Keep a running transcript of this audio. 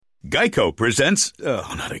Geico presents,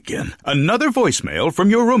 not again, another voicemail from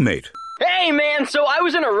your roommate. Hey, man, so I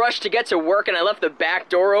was in a rush to get to work and I left the back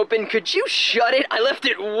door open. Could you shut it? I left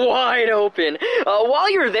it wide open. While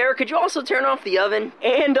you're there, could you also turn off the oven?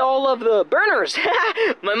 And all of the burners.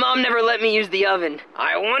 My mom never let me use the oven.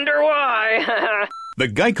 I wonder why. The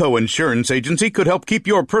Geico Insurance Agency could help keep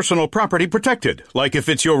your personal property protected, like if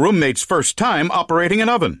it's your roommate's first time operating an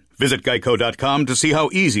oven. Visit geico.com to see how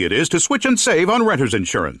easy it is to switch and save on renter's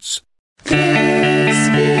insurance. This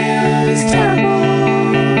feels terrible.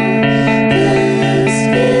 This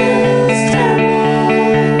feels terrible.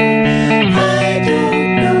 I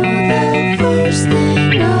don't know the first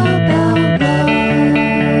thing about love.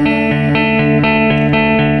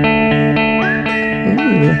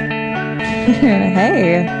 Ooh.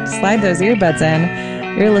 Hey, slide those earbuds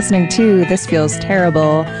in. You're listening to This Feels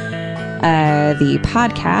Terrible, the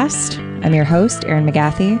podcast. I'm your host, Erin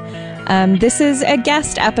McGathy. This is a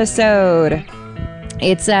guest episode.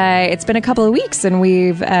 It's been a couple of weeks, and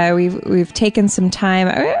we've taken some time.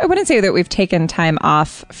 I wouldn't say that we've taken time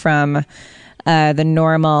off from the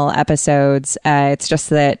normal episodes. It's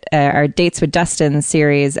just that our Dates with Dustin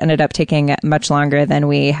series ended up taking much longer than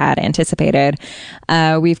we had anticipated.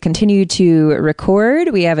 We've continued to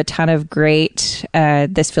record. We have a ton of great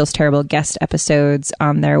This Feels Terrible guest episodes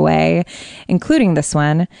on their way, including this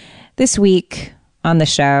one. This week on the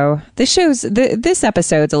show, this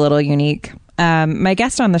episode's a little unique. My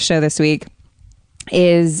guest on the show this week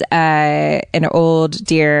is an old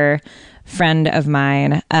dear friend of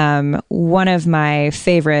mine, one of my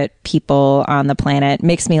favorite people on the planet,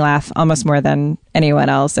 makes me laugh almost more than anyone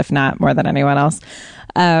else, if not more than anyone else.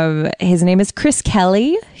 His name is Chris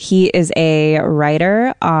Kelly. He is a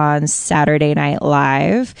writer on Saturday Night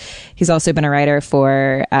Live. He's also been a writer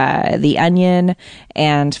for The Onion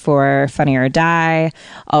and for Funny or Die.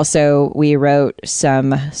 Also, we wrote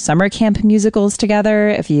some summer camp musicals together.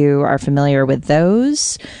 If you are familiar with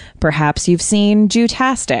those, perhaps you've seen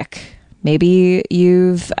Jewtastic. Maybe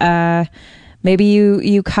you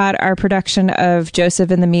caught our production of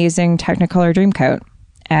Joseph and the Amazing Technicolor Dreamcoat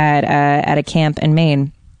at a camp in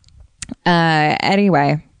Maine.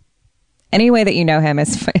 Anyway, any way that you know him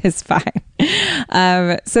is fine.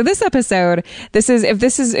 So this episode, if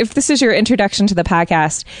this is your introduction to the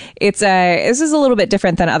podcast, this is a little bit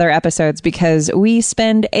different than other episodes because we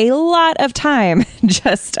spend a lot of time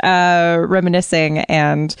just reminiscing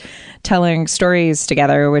and telling stories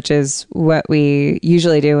together, which is what we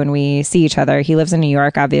usually do when we see each other. He lives in New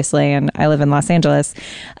York, obviously, and I live in Los Angeles.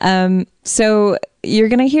 So you're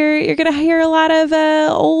gonna hear a lot of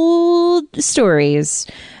old stories.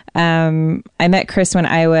 I met Chris when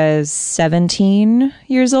I was 17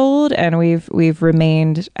 years old, and we've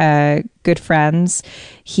remained good friends.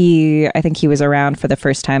 I think he was around for the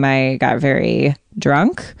first time I got very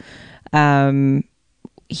drunk.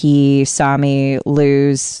 He saw me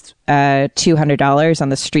lose $200 on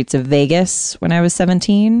the streets of Vegas when I was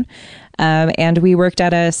 17, and we worked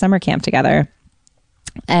at a summer camp together.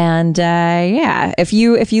 And if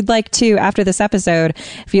you'd like to, after this episode,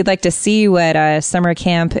 if you'd like to see what summer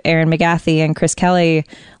camp Erin McGathy and Chris Kelly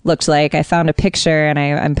looked like, I found a picture and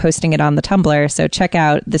I'm posting it on the Tumblr. So check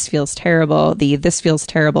out This Feels Terrible, the This Feels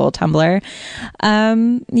Terrible Tumblr.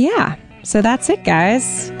 So that's it,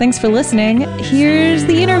 guys. Thanks for listening. Here's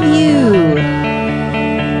the interview.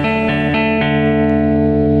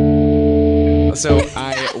 So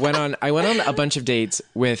I went on a bunch of dates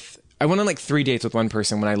I went on like 3 dates with one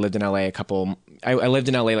person when I lived in LA I lived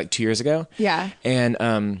in LA like 2 years ago. Yeah. And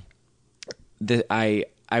I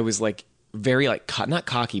was like very like not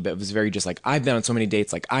cocky, but it was very just like, I've been on so many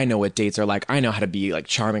dates, like I know what dates are like. I know how to be like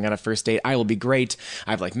charming on a first date. I will be great.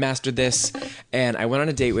 I've like mastered this. And I went on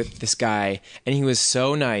a date with this guy and he was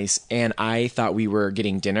so nice, and I thought we were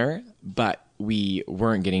getting dinner, but we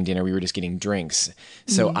weren't getting dinner. We were just getting drinks.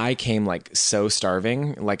 So I came like so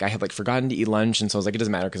starving. Like I had like forgotten to eat lunch. And so I was like, it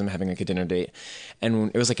doesn't matter because I'm having like a dinner date.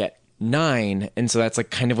 And it was like at 9, and so that's like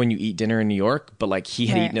kind of when you eat dinner in New York, but like he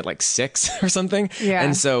had eaten at like 6 or something. Yeah.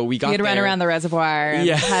 And so we got He had run around the reservoir and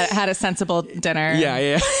had a sensible dinner.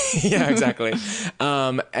 Yeah, exactly.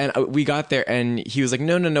 And we got there and he was like,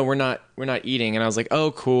 no, we're not eating. And I was like,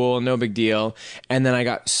 oh, cool, no big deal. And then I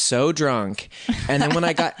got so drunk. And then when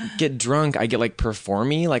I get drunk, I get like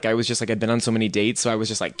performy. Like I was just like, I'd been on so many dates. So I was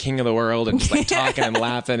just like king of the world and just like talking and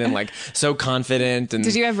laughing and like so confident. And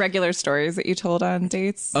did you have regular stories that you told on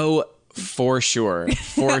dates? Oh, for sure.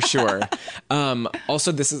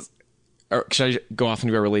 Also, this is, or should I go off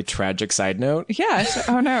into a really tragic side note? Yeah.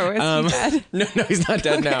 Oh no, is he dead? No, he's not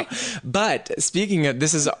dead now. But speaking of,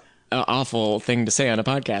 this is awful thing to say on a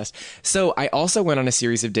podcast. So I also went on a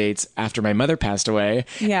series of dates after my mother passed away.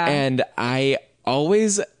 Yeah. And I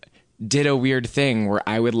always did a weird thing where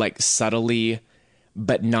I would like subtly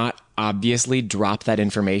but not obviously drop that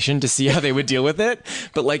information to see how they would deal with it.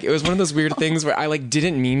 But like, it was one of those weird things where I like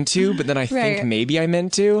didn't mean to, but then I think Right. maybe I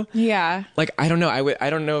meant to. Yeah. Like, I don't know. I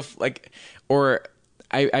don't know if like, or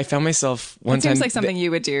I found myself one It time. seems like something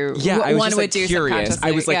you would do. Yeah, I was one just would like do curious. I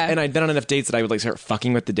subconsciously. was like, yeah. and I'd been on enough dates that I would like start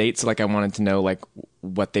fucking with the date. So like, I wanted to know like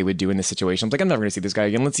what they would do in this situation. I'm like, I'm never gonna see this guy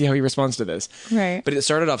again. Let's see how he responds to this. Right. But it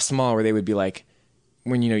started off small, where they would be like,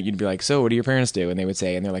 when you'd be like, so what do your parents do? And they would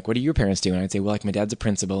say, and they're like, what do your parents do? And I'd say, well, like my dad's a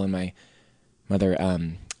principal and my mother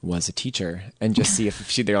was a teacher, and just see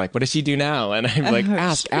if they're like, what does she do now? And I'd be like,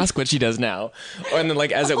 ask what she does now. And then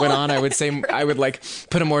like as it went on, I would like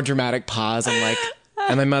put a more dramatic pause and like,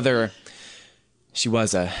 and my mother, she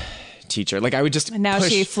was a teacher. Like I would just And now push,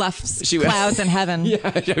 she fluffs she- clouds in heaven. yeah,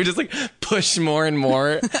 I would just like push more and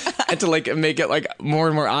more and to like make it like more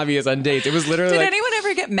and more obvious on dates. It was literally Did like, anyone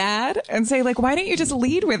ever get mad and say like, why don't you just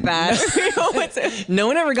lead with that? You know, what's it? no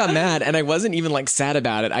one ever got mad, and I wasn't even like sad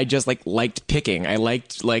about it. I just like liked picking. I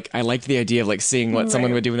liked the idea of like seeing what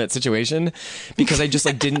someone Right. would do in that situation, because I just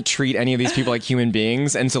like didn't treat any of these people like human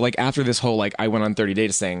beings. And so like after this whole like I went on 30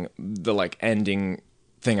 dates thing, the like ending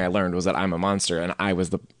thing I learned was that I'm a monster and I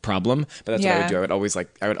was the problem. But that's what I Yeah. would do.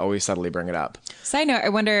 I would always subtly bring it up. Side note, I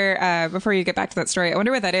wonder, before you get back to that story, I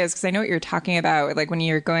wonder what that is, because I know what you're talking about. Like when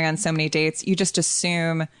you're going on so many dates, you just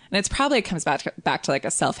assume, and it's probably comes back to like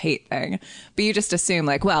a self-hate thing, but you just assume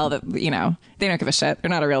like, well, that, you know, they don't give a shit. They're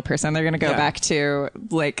not a real person. They're going to go Yeah. back to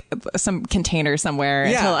like some container somewhere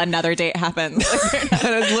Yeah. until another date happens. Like,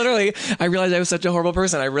 And it's literally, I realized I was such a horrible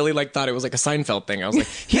person. I really like thought it was like a Seinfeld thing. I was like,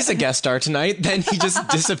 he's a guest star tonight. Then he just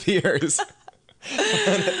disappears.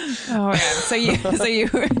 oh man. So you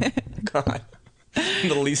God.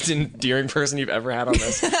 The least endearing person you've ever had on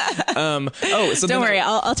this. So don't then- worry.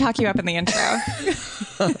 I'll talk you up in the intro.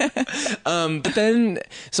 But then,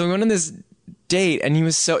 so we went on this date, and he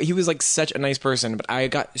was like such a nice person, but I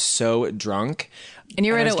got so drunk. And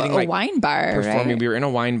you were And at I was a getting, like, wine bar, Performing. right? We were in a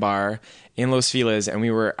wine bar in Los Feliz,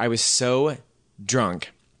 and I was so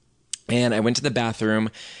drunk. And I went to the bathroom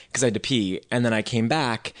because I had to pee. And then I came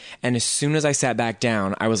back. And as soon as I sat back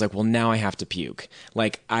down, I was like, well, now I have to puke.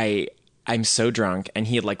 Like, I'm so drunk. And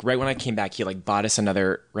he had like, right when I came back, he like bought us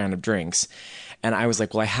another round of drinks. And I was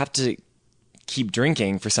like, well, I have to keep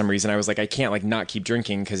drinking for some reason. I was like, I can't like not keep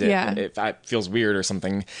drinking because Yeah. it feels weird or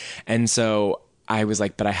something. And so I was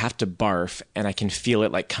like, but I have to barf. And I can feel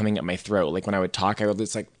it like coming up my throat. Like when I would talk, I would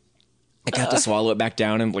just like, I have to swallow it back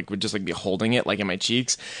down and like would just like be holding it like in my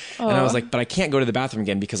cheeks. And I was like, but I can't go to the bathroom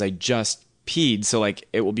again because I just peed. So like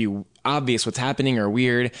it will be obvious what's happening or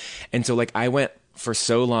weird. And so like I went for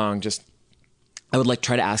so long, I would like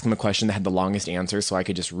try to ask him a question that had the longest answer so I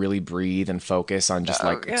could just really breathe and focus on just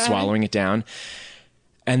like God. swallowing it down.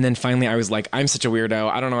 And then finally I was like, I'm such a weirdo.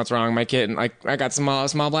 I don't know what's wrong. My kid, like, I got small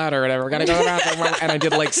bladder or whatever. Gotta go to the bathroom. And I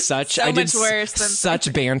did like such, So I did much worse than-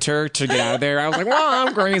 such banter to get out of there. I was like, well,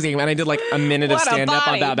 I'm crazy. And I did like a minute of What a stand up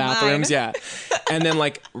body, about bathrooms. mine. Yeah. And then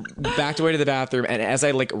like backed away to the bathroom. And as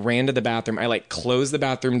I like ran to the bathroom, I like closed the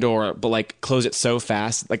bathroom door, but like closed it so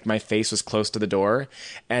fast, like my face was close to the door,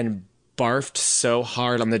 and barfed so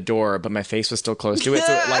hard on the door, but my face was still close to it.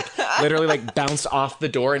 So it like literally like bounced off the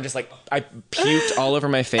door and just like I puked all over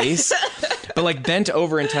my face, but like bent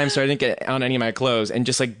over in time so I didn't get on any of my clothes, and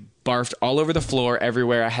just like barfed all over the floor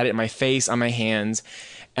everywhere. I had it in my face, on my hands.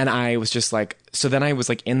 And I was just like, so then I was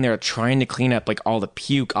like in there trying to clean up like all the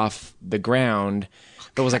puke off the ground,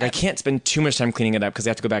 but was like, I can't spend too much time cleaning it up because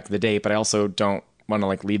I have to go back to the date, but I also don't want to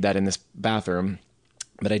like leave that in this bathroom.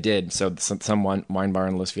 But I did. So some wine bar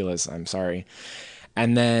in Los Feliz. I'm sorry.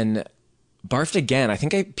 And then barfed again. I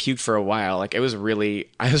think I puked for a while. Like I was really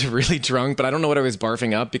drunk, but I don't know what I was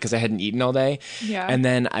barfing up because I hadn't eaten all day. Yeah. And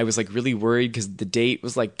then I was like really worried because the date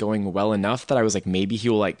was like going well enough that I was like, maybe he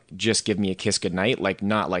will like just give me a kiss goodnight. Like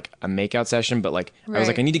not like a makeout session, but like I was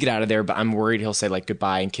like, Right. I need to get out of there, but I'm worried he'll say like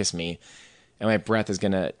goodbye and kiss me. And my breath is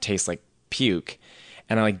going to taste like puke.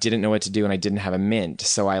 And I like didn't know what to do, and I didn't have a mint.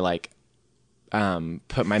 So I like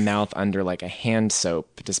put my mouth under like a hand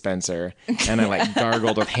soap dispenser, and I like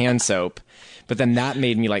gargled with hand soap, but then that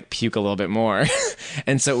made me like puke a little bit more.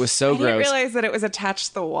 And so it was so I didn't gross. realize that it was attached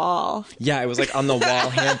to the wall. Yeah, it was like on the wall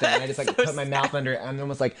hand thing. And I just like put my mouth under it, and it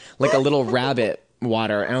was like a little rabbit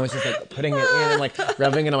water, and I was just like putting it in and like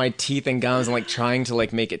rubbing it on my teeth and gums and like trying to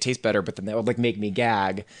like make it taste better, but then that would like make me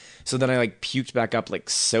gag. So then I like puked back up like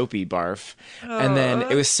soapy barf, and then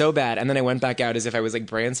it was so bad. And then I went back out as if I was like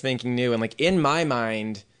brand spanking new, and like in my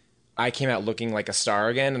mind, I came out looking like a star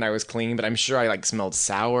again, and I was clean, but I'm sure I like smelled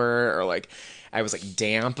sour or like I was like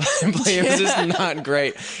damp. It was just not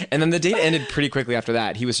great. And then the date ended pretty quickly after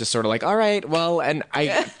that. He was just sort of like, all right, well, and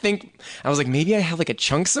I think I was like, maybe I have like a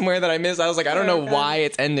chunk somewhere that I missed. I was like, I don't know why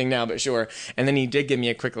it's ending now, but sure. And then he did give me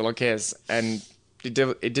a quick little kiss, and it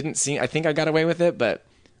didn't seem, I think I got away with it, but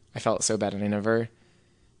I felt so bad, and I don't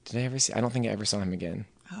think I ever saw him again.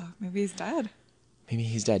 Oh, maybe he's dead. Maybe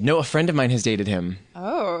he's dead. No, a friend of mine has dated him.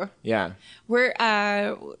 Oh. Yeah. Where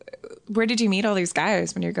did you meet all these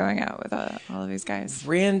guys when you're going out with all of these guys?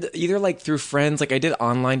 Either like through friends. Like I did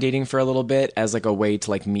online dating for a little bit as like a way to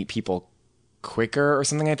like meet people quicker or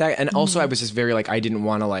something like that. And also I was just very like, I didn't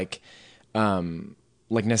want to like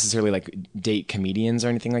necessarily like date comedians or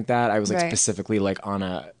anything like that. I was like specifically like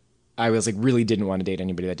I was like really didn't want to date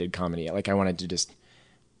anybody that did comedy. Like I wanted to just,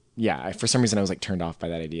 for some reason I was like turned off by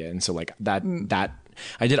that idea. And so like that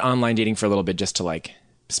I did online dating for a little bit just to like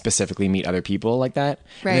specifically meet other people like that.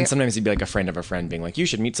 Right. And then sometimes it'd be like a friend of a friend being like, you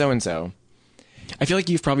should meet so-and-so. I feel like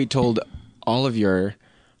you've probably told all of your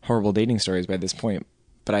horrible dating stories by this point,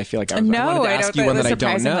 but I feel like I wanted to ask you one that I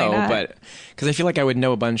don't know, but because I feel like I would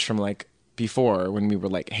know a bunch from like before when we were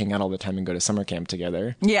like hang out all the time and go to summer camp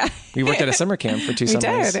together. Yeah. We worked at a summer camp for 2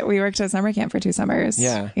 summers. We did. We worked at a summer camp for 2 summers.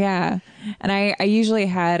 Yeah. Yeah. And I usually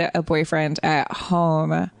had a boyfriend at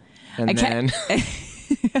home. And then...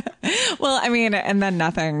 Well, I mean, and then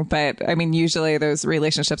nothing. But I mean, usually those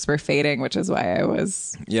relationships were fading, which is why I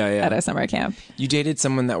was at a summer camp. You dated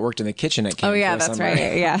someone that worked in the kitchen at camp. Oh, yeah, that's summer.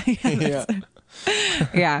 right. Yeah. Yeah.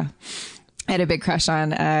 Yeah. I had a big crush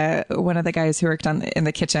on one of the guys who worked in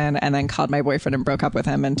the kitchen, and then called my boyfriend and broke up with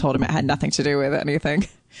him and told him it had nothing to do with anything.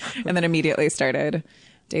 And then immediately started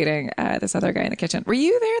dating this other guy in the kitchen. Were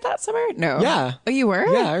you there that summer? No. Yeah. Oh, you were?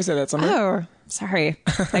 Yeah, I was there that summer. Oh, sorry.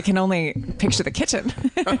 I can only picture the kitchen.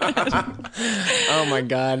 Oh, my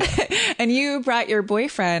God. And you brought your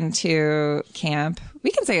boyfriend to camp.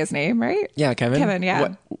 We can say his name, right? Yeah, Kevin. Kevin,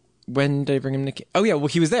 yeah. When did I bring him to camp? Oh, yeah, well,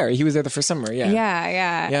 he was there. He was there the first summer, yeah.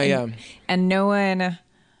 Yeah. And no one...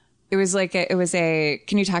 It was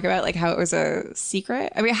can you talk about like how it was a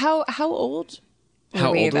secret? I mean, how old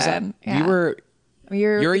were we was then? that? Yeah.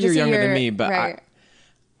 You're a year younger than me, but right.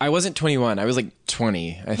 I wasn't 21. I was like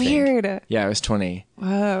 20, I think. Weird. Yeah, I was 20.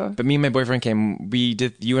 Whoa. But me and my boyfriend came,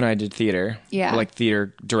 you and I did theater. Yeah. We're like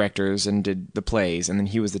theater directors and did the plays, and then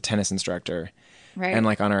he was the tennis instructor. Right. And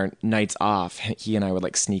like on our nights off, he and I would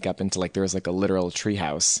like sneak up into like, there was like a literal tree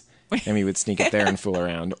house. And we would sneak up there and fool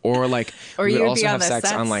around. Or like, we would also have sex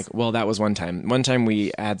on like, well, that was one time. One time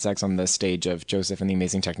we had sex on the stage of Joseph and the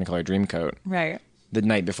Amazing Technicolor Dreamcoat. Right. The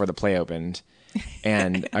night before the play opened.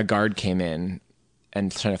 And a guard came in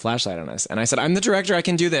and turned a flashlight on us. And I said, I'm the director, I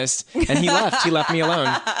can do this. And he left. He left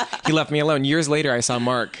me alone. Years later, I saw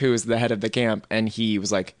Mark, who was the head of the camp, and he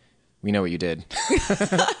was like, we know what you did.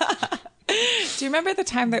 Do you remember the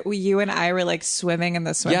time that you and I were like swimming in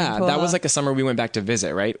the swimming pool? Yeah, that was like a summer we went back to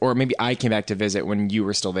visit, right? Or maybe I came back to visit when you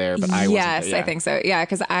were still there, but I wasn't. Yes, I think so. Yeah,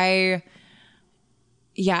 because I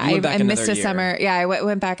missed a summer. Yeah, I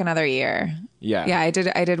went back another year. Yeah. Yeah,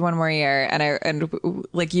 I did one more year, and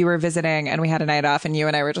like you were visiting, and we had a night off, and you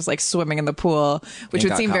and I were just like swimming in the pool, which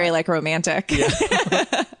would seem very like romantic.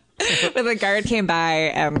 Yeah. But the guard came by,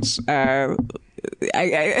 and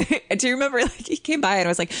I do you remember like he came by and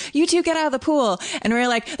was like, you two get out of the pool, and we were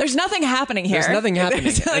like, there's nothing happening here. There's nothing happening.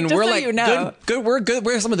 Like, and we're like, good, we're good.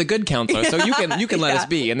 We're some of the good counselors, so you can let us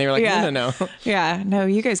be. And they were like, no. Yeah, no,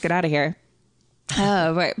 you guys get out of here.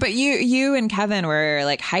 Oh, but you and Kevin were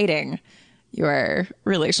like hiding your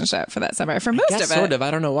relationship for that summer for most of it. Sort of.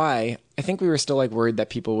 I don't know why. I think we were still like worried that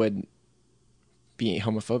people would be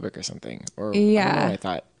homophobic or something. Or I don't know, I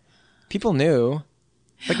thought people knew.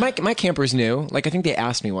 Like my campers knew. Like I think they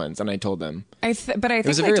asked me once, and I told them. But I think it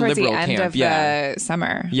was like towards the liberal end camp. of the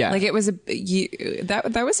summer. Yeah, like it was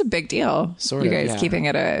that was a big deal. Sort you of, guys keeping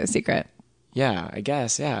it a secret. Yeah, I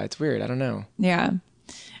guess. Yeah, it's weird. I don't know. Yeah.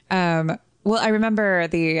 Well, I remember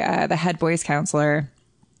the head boys counselor.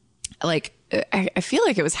 Like I feel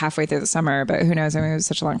like it was halfway through the summer, but who knows? I mean, it was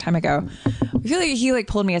such a long time ago. I feel like he like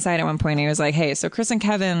pulled me aside at one point. And he was like, "Hey, so Chris and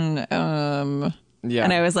Kevin." Yeah.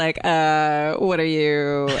 And I was like, what are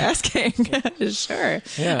you asking? Sure.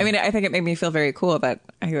 Yeah. I mean, I think it made me feel very cool that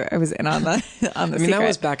I was in on the I mean, secret. that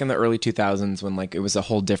was back in the early 2000s when like it was a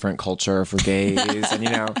whole different culture for gays and,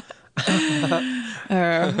 you know.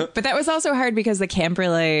 But that was also hard because the camp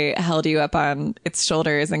really held you up on its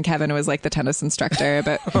shoulders, and Kevin was like the tennis instructor,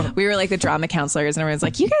 but we were like the drama counselors, and everyone's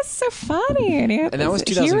like, you guys are so funny. And that was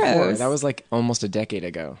 2004. Heroes. That was like almost a decade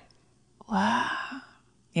ago. Wow.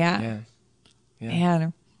 Yeah. Yeah.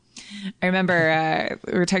 Man. I remember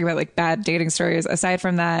we were talking about like bad dating stories. Aside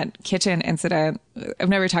from that kitchen incident, I've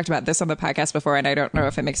never talked about this on the podcast before, and I don't know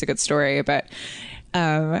if it makes a good story, but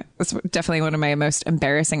it's definitely one of my most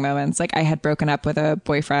embarrassing moments. Like I had broken up with a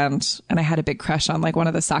boyfriend, and I had a big crush on like one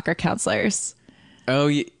of the soccer counselors. Oh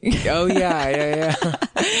yeah.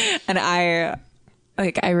 And I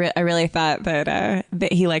really thought that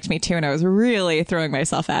he liked me too, and I was really throwing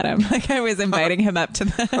myself at him. Like I was inviting him up to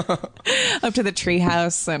the tree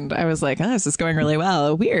house, and I was like, "Oh, this is going really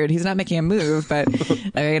well. Weird. He's not making a move, but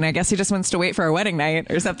I mean, I guess he just wants to wait for our wedding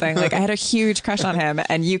night or something." Like I had a huge crush on him,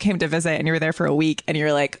 and you came to visit, and you were there for a week, and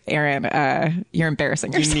you're like, "Aaron, you're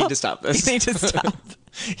embarrassing yourself. You need to stop this. You need to stop."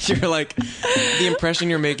 You're like, the impression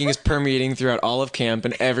you're making is permeating throughout all of camp,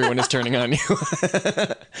 and everyone is turning on you.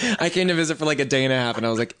 I came to visit for like a day and a half, and I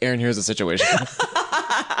was like, Aaron, here's the situation.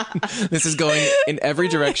 This is going in every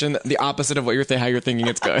direction, the opposite of what how you're thinking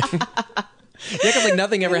it's going. Yeah, because like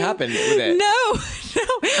nothing ever happened with it. No.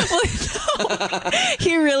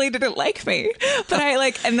 He really didn't like me. But I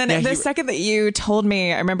like, and then the second that you told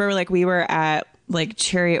me, I remember like we were at like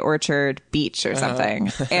Cherry Orchard Beach or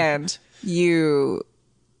something, and you.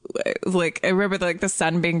 Like I remember like the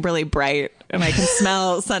sun being really bright, and I can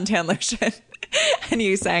smell suntan lotion. And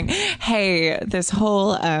you saying, "Hey, this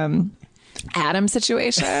whole Adam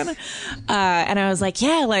situation," and I was like,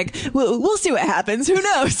 "Yeah, like we'll see what happens. Who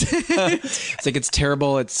knows?" It's like it's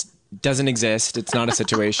terrible. It doesn't exist. It's not a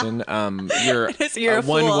situation. You're a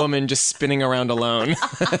one fool. woman just spinning around alone.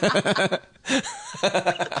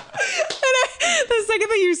 The second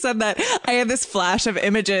that you said that, I had this flash of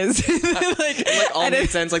images, like All made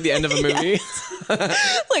sense, like the end of a movie.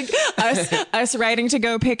 like us riding to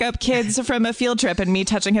go pick up kids from a field trip, and me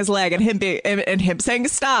touching his leg, and him saying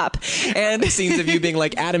stop, and Scenes of you being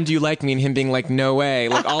like, Adam, do you like me? And him being like, no way.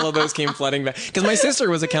 Like all of those came flooding back. Because my sister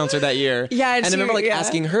was a counselor that year. Yeah, and I remember like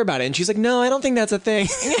asking her about it, and she's like, no, I don't think that's a thing.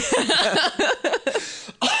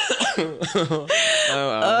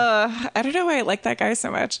 I don't know why I like that guy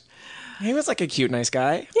so much. He was like a cute, nice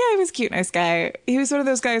guy. Yeah, he was a cute, nice guy. He was one of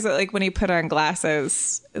those guys that, like, when he put on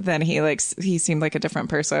glasses, then he seemed like a different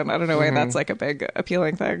person. I don't know why that's like a big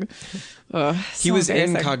appealing thing. He was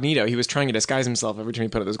incognito. He was trying to disguise himself every time he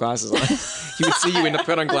put those glasses on. He would see you and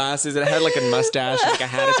put on glasses. It had like a mustache, and, like a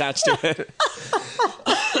hat attached to it.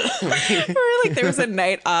 Or like there was a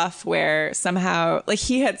night off where somehow, like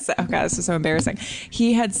he had said, oh god, this is so embarrassing.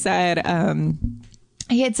 He had said,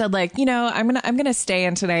 like, you know, I'm gonna stay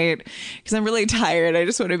in tonight because I'm really tired. I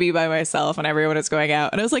just want to be by myself, and everyone is going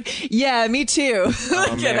out. And I was like, yeah, me too.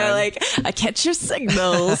 And I catch your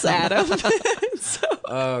signals, Adam. So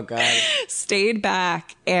Oh god. stayed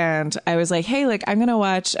back, and I was like, hey, like I'm gonna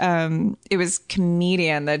watch. It was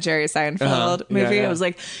Comedian, the Jerry Seinfeld movie. Yeah. I was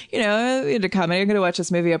like, you know, into comedy, I'm gonna watch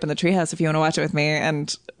this movie up in the treehouse if you want to watch it with me.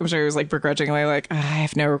 And I'm sure he was like begrudgingly like, I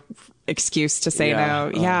have no excuse to say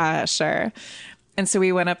no. Yeah, sure. And so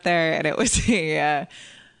we went up there, and it was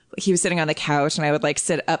he was sitting on the couch, and I would like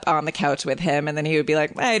sit up on the couch with him, and then he would be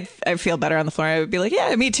like, I feel better on the floor. I would be like,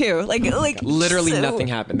 yeah, me too. Like Literally so- nothing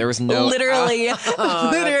happened. There was no literally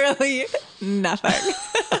nothing.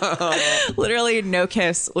 Literally no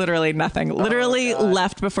kiss. Literally nothing. Literally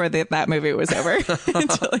left before that movie was over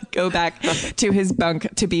to like go back to his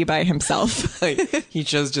bunk to be by himself. He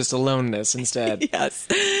chose just aloneness instead. Yes,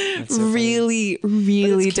 so really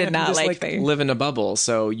It's did camp. not You just, like me. live in a bubble,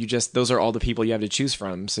 so those are all the people you have to choose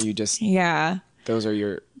from. So you just Yeah, those are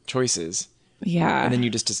your choices. yeah. And then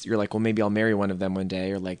you're like, well, maybe I'll marry one of them one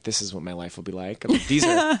day, or like, this is what my life will be like. Like,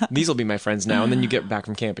 these will be my friends now. And then you get back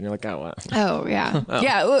from camp, and you're like, oh, what? Oh yeah,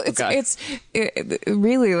 yeah. Well, it's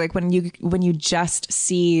really like when you just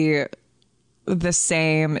see the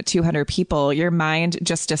same 200 people, your mind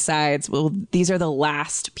just decides, well, these are the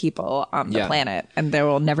last people on the planet, and there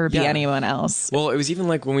will never be anyone else. Well, it was even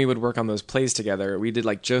like when we would work on those plays together, we did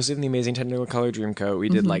like Joseph and the Amazing Technicolor Dreamcoat. We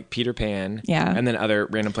did like Peter Pan, and then other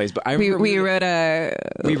random plays. But I remember we wrote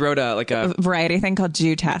a variety thing called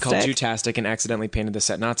Jewtastic, and accidentally painted the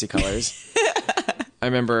set Nazi colors. I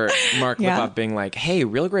remember Mark Lipoff being like, "Hey,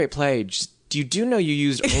 real great play. You do know you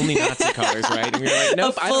used only Nazi colors, right?" And we were like,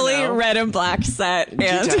 "Nope, a fully red and black set."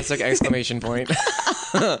 Fantastic exclamation point.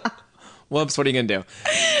 Whoops, what are you gonna do?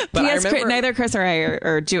 But P.S. Neither Chris or I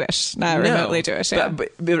are Jewish, not remotely Jewish. Yeah.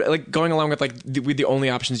 But like going along with like with the only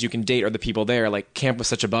options you can date are the people there. Like camp was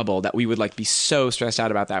such a bubble that we would like be so stressed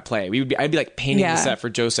out about that play. I'd be like painting the set for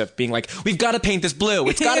Joseph, being like, "We've got to paint this blue.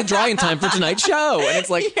 It's got to dry in time for tonight's show." And it's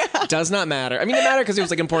like, does not matter. I mean, it mattered because it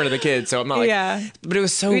was like important to the kids. So I'm not like, but it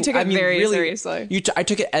was so. We took it very seriously. I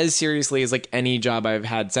took it as seriously as like any job I've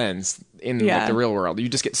had since in like the real world. You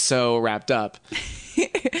just get so wrapped up.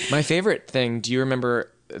 My favorite thing, do you remember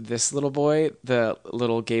this little boy, the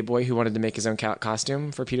little gay boy who wanted to make his own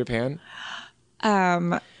costume for Peter Pan.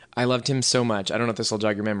 I loved him so much. I don't know if this will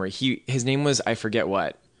jog your memory. His name was, I forget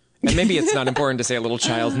what. And maybe it's not important to say a little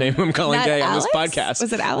child's name I'm calling Not gay Alex? on this podcast.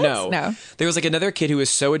 Was it Alex? No. There was like another kid who was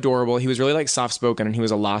so adorable. He was really like soft spoken and he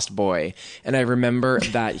was a lost boy. And I remember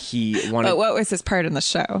that he wanted. But what was his part in the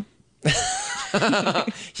show?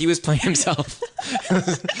 He was playing himself.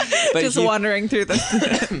 But Just wandering through the.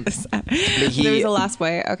 There was a last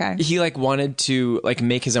boy. Okay. He like wanted to like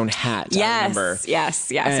make his own hat. I remember. Yes.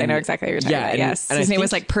 I And- know exactly what you're talking yeah, about. and- Yes. and I His name think-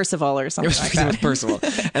 was like Percival or something like It was that. personal.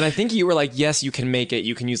 And I think you were like, yes, you can make it.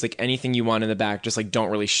 You can use like anything you want in the back. Just like don't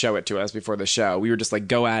really show it to us before the show. We were just like,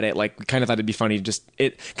 go at it. Like we kind of thought it'd be funny to just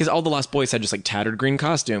because all the Lost Boys had just like tattered green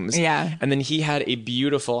costumes. Yeah. And then he had a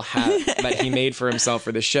beautiful hat that he made for himself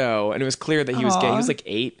for the show. And it was clear that he was gay. He was like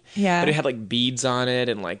 8. Yeah. But it had like beads on it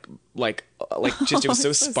and like just it was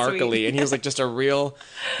so so sparkly. sweet. And he was like just a real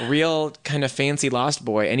kind of fancy Lost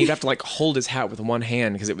Boy. And he'd have to like hold his hat with one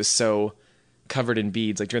hand because it was so covered in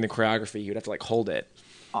beads. Like during the choreography, you'd have to like hold it.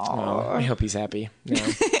 Oh, I hope he's happy now.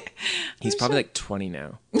 He's probably like 20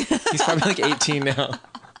 now. He's probably like 18 now.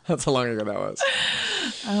 That's how long ago that was.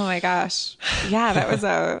 Oh my gosh. Yeah, that was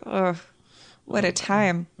what a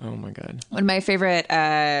time. Oh my God. One of my favorite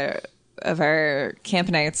of our camp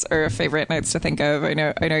nights, or favorite nights to think of, I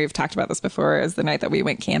know you've talked about this before, is the night that we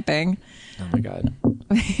went camping. Oh my God.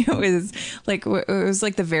 It was like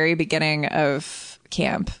the very beginning of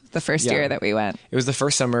camp, the first Yeah. year that we went. It was the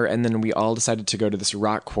first summer, and then we all decided to go to this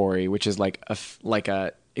rock quarry, which is like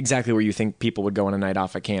a exactly where you think people would go on a night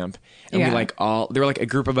off at camp. And we Yeah. there were like a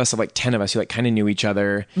group of us of like 10 of us who like kind of knew each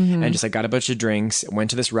other Mm-hmm. and just like got a bunch of drinks,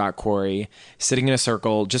 went to this rock quarry, sitting in a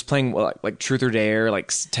circle, just playing like truth or dare,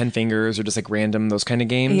 like 10 fingers or just like random, those kind of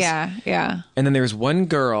games. Yeah. And then there was one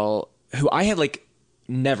girl who I had like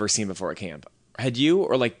never seen before at camp. Had you,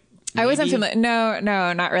 or like I wasn't maybe? familiar.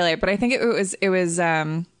 No, not really. But I think it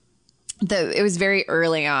was very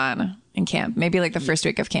early on in camp, maybe like the first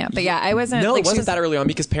week of camp. But yeah, I wasn't. No, like, it she wasn't was- that early on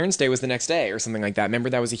because Parents' Day was the next day or something like that. Remember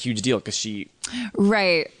that was a huge deal because she.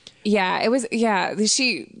 Right. Yeah, it was. Yeah,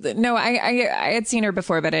 I had seen her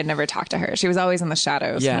before, but I'd never talked to her. She was always in the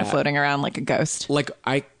shadows, kind of Yeah. floating around like a ghost. Like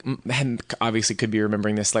I obviously could be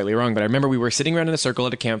remembering this slightly wrong, but I remember we were sitting around in a circle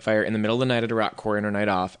at a campfire in the middle of the night at a rock quarry on her night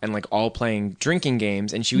off, and like all playing drinking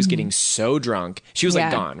games, and she was getting so drunk. She was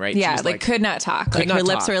like gone, right? She Yeah, was, like could not talk. could Like not her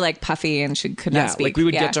lips talk. were like puffy, and she could yeah, not speak. like we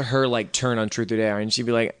would Yeah. get to her like turn on Truth or Dare, and she'd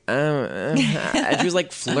be like, and she was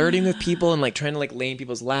like flirting with people and like trying to like lay in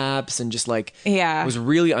people's laps and just like Yeah. was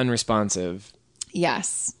really unresponsive.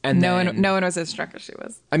 Yes, And no then- one was as drunk as she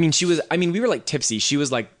was. I mean, we were like tipsy. She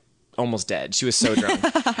was like almost dead. She was so drunk.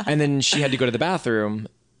 And then she had to go to the bathroom.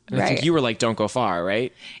 And I think Right. you were like, don't go far,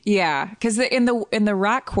 right? Yeah, because in the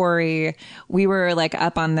rock quarry, we were like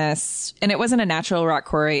up on this, and it wasn't a natural rock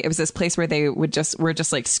quarry. It was this place where they were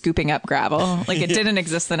just like scooping up gravel. Like it didn't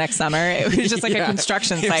exist the next summer. It was just like a Yeah.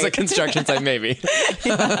 construction It was site. a construction site, maybe.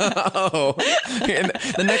 Oh. And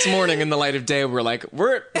the next morning in the light of day, we're like,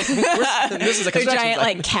 this is a They're construction giant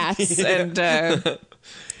site. like cats and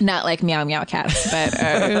not like meow meow cats,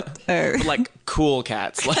 but like cool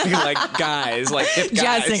cats, like guys, like hip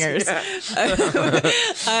jazz guys. singers.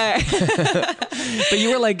 But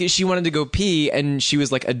you were like, she wanted to go pee, and she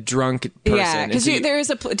was like a drunk person. Yeah, And because so you- there is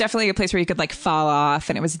definitely a place where you could like fall off,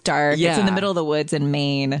 and it was dark. It's in Yeah. the middle of the woods in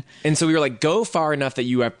Maine. And so we were like, go far enough that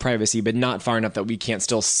you have privacy, but not far enough that we can't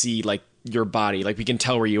still see like your body. Like we can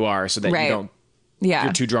tell where you are so that Right. you don't. Yeah.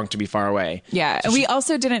 You're too drunk to be far away. Yeah. And we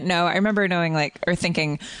also didn't know. I remember knowing or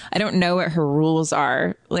thinking, I don't know what her rules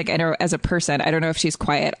are. Like, I know as a person, I don't know if she's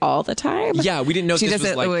quiet all the time. Yeah, we didn't know if She this was,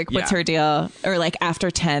 doesn't, like- what's yeah. her deal? Or like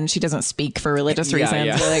after 10, she doesn't speak for religious Yeah, reasons.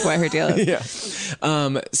 yeah. Or like what her deal is.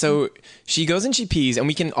 Yeah. So she goes and she pees, and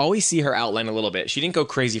we can always see her outline a little bit. She didn't go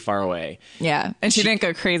crazy far away. Yeah. And she didn't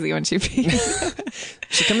go crazy when she peed.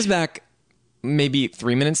 She comes back maybe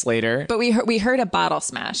 3 minutes later. But we heard a bottle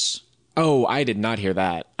smash. Oh, I did not hear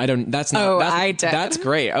that. I don't. That's not. Oh, that's, I did. That's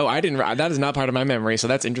great. Oh, I didn't. That is not part of my memory. So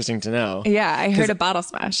that's interesting to know. Yeah. I heard a bottle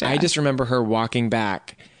smash. Yeah. I just remember her walking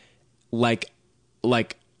back, like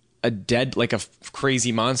a dead, like a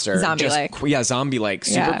crazy monster, Zombie-like. Zombie-like,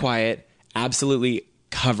 super Yeah. quiet, absolutely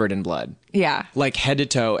covered in blood. Yeah. Like head to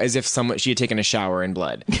toe, as if she had taken a shower in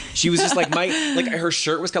blood. She was just like her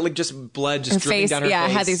shirt was got like just blood just Her dripping face, down her yeah,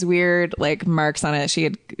 face. had these weird like marks on it. She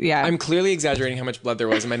had, yeah. I'm clearly exaggerating how much blood there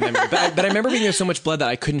was in my memory, but I remember being there so much blood that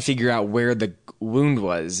I couldn't figure out where the wound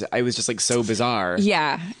was. I was just like so bizarre.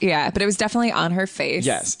 Yeah, but it was definitely on her face.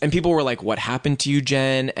 Yes, and people were like, "What happened to you,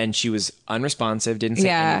 Jen?" And she was unresponsive, didn't say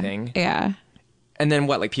anything. Yeah. And then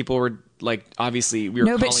what? Like people were like obviously we were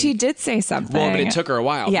No, but calling- she did say something. Well, but it took her a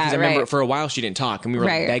while. Yeah, because I remember right. for a while she didn't talk, and we were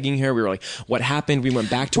like Right. begging her. We were like, "What happened?" We went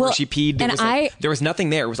back to where Well, she peed. There and was there was nothing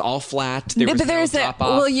there. It was all flat. There was but no there's drop the off.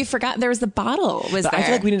 well, you forgot there was the bottle. Was But there? I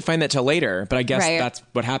feel like we didn't find that till later, but I guess Right. that's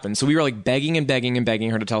what happened. So we were like begging and begging and begging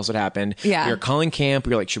her to tell us what happened. Yeah. We were calling camp.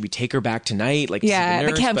 We were like, should we take her back tonight? Like, to see Yeah, the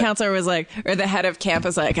nurse? camp But- counselor was like, or the head of camp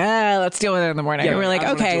was like, let's deal with it in the morning. Yeah, And we're like, I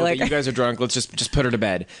don't wanna okay, deal with like it. You guys are drunk. Let's just put her to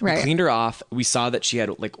bed. Right. We cleaned her off. We saw that she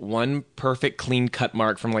had like one perfect clean cut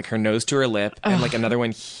mark from like her nose to her lip, and like another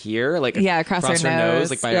one here, like yeah, across her nose,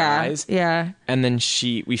 like by yeah, her eyes. Yeah. And then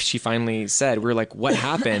she finally said, we were like, what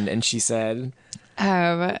happened? And she said,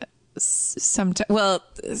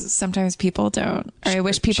 Sometimes people don't. Or I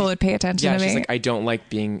wish people would pay attention yeah, to she's me. like, I don't like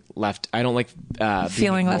being left. I don't like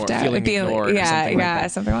feeling left out. feeling Being- ignored. yeah, or something yeah, like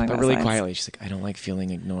that. something along But those really lines. quietly, she's like, I don't like feeling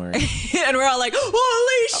ignored. And we're all like,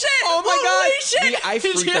 holy shit! Oh my holy god! shit! I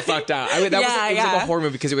freaked the fuck out. That was like a horror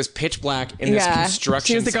movie because it was pitch black in this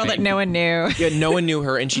construction. She was the girl site. that no one knew. Yeah, no one knew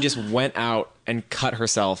her, and she just went out and cut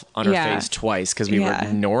herself on her Yeah. face twice because we were Yeah.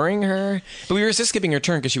 ignoring her. But we were just skipping her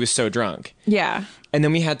turn because she was so drunk. Yeah. And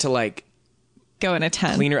then we had to like Go in a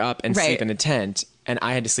tent. clean her up and Right. sleep in a tent. And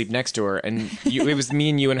I had to sleep next to her, and it was me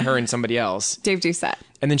and you and her and somebody else. Dave Doucette.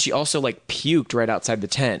 And then she also like puked right outside the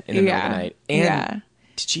tent in the middle of the night. And Yeah.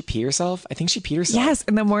 did she pee herself? I think she peed herself. Yes,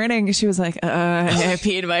 in the morning she was like, I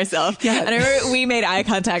peed myself. Yeah. And I remember we made eye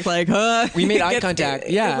contact like, We made eye contact,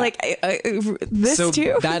 yeah. Like, this So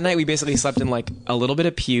too? that night we basically slept in like a little bit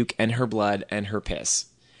of puke and her blood and her piss.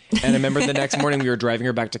 And I remember the next morning we were driving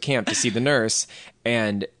her back to camp to see the nurse,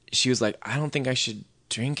 and she was like, I don't think I should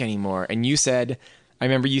drink anymore. And you said, I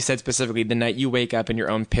remember you said specifically, the night you wake up in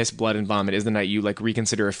your own piss, blood, and vomit is the night you like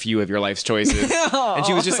reconsider a few of your life's choices. And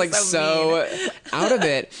she was just like so out of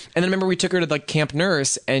it. And then I remember we took her to like camp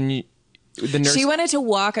nurse, and the nurse She wanted to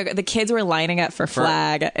walk. The kids were lining up for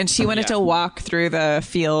flag, and she wanted yeah. to walk through the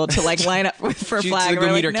field to like line up for she flag. to go We're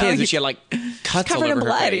meet like, her no, kids, you- and she had like cuts all covered over in her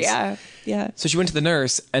blood. face. Yeah, yeah. So she went to the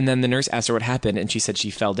nurse, and then the nurse asked her what happened, and she said she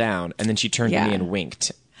fell down, and then she turned to Yeah. me and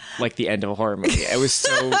winked. Like the end of a horror movie. It was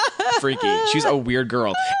so freaky. She was a weird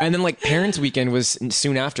girl. And then like Parents Weekend was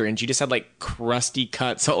soon after, and she just had like crusty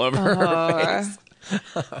cuts all over her face.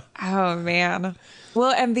 Oh man.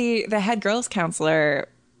 Well, and the head girls counselor,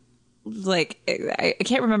 like I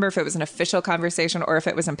can't remember if it was an official conversation or if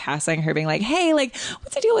it was in passing, her being like, hey, like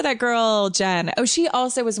what's the deal with that girl Jen? Oh, she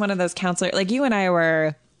also was one of those counselors. Like you and I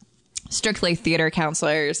were strictly theater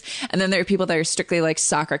counselors, and then there are people that are strictly like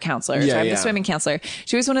soccer counselors. Yeah, I'm yeah. the swimming counselor.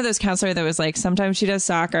 She was one of those counselors that was like, sometimes she does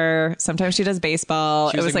soccer, sometimes she does baseball.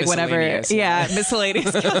 She It was was like whatever. miscellaneous. Yeah,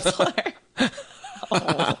 miscellaneous counselor.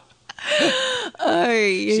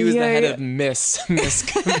 She was the head of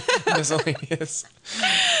miscellaneous.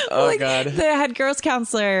 Oh like, god. The head girls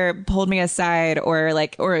counselor pulled me aside, or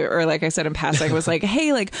like I said in passing, was like,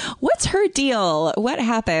 hey, like what's her deal? What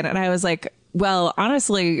happened? And I was like, well,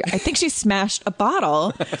 honestly, I think she smashed a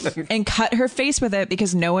bottle and cut her face with it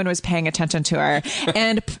because no one was paying attention to her.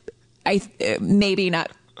 And maybe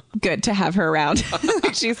not good to have her around.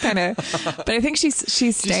 She's kind of, but I think she stayed.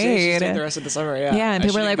 She stayed the rest of the summer, yeah. Yeah, and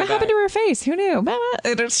people were like, what happened to her face? Who knew?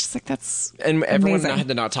 And it's just like, that's And everyone amazing. had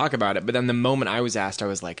to not talk about it. But then the moment I was asked, I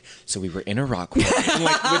was like, so we were in a rock pool. And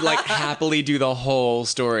like would like happily do the whole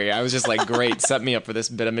story. I was just like, great, set me up for this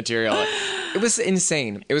bit of material. It was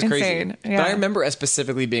insane. It was Insane, crazy. yeah. But I remember us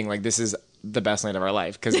specifically being like, this is the best night of our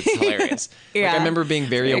life because it's hilarious. Like Yeah. I remember being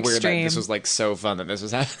very aware that Extreme. this was like so fun that this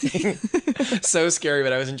was happening. So scary,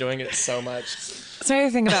 but I was enjoying it so much. So I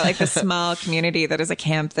think about like the small community that is a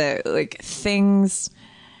camp, that like things,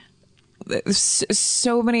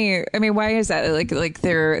 so many. I mean, why is that? Like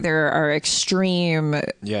there are extreme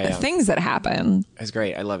Yeah. things that happen. It's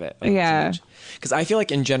great. I love it. Yeah. Because I feel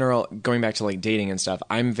like in general, going back to like dating and stuff,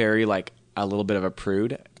 I'm very like a little bit of a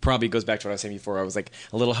prude. Probably goes back to what I was saying before. I was like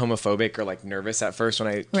a little homophobic or like nervous at first when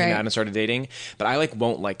I came Right. out and started dating. But I like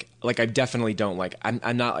won't like I definitely don't like I'm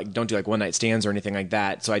not like don't do like one night stands or anything like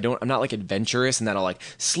that. So I'm not like adventurous and that I'll like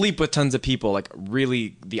sleep with tons of people. Like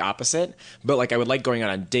really the opposite. But like I would like going out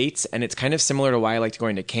on dates, and it's kind of similar to why I liked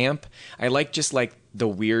going to camp. I like just like the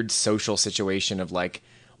weird social situation of like,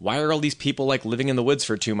 why are all these people like living in the woods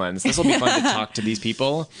for 2 months? This will be fun to talk to these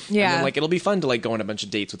people. Yeah. And then, like it'll be fun to like go on a bunch of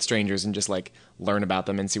dates with strangers and just like learn about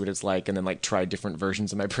them and see what it's like, and then like try different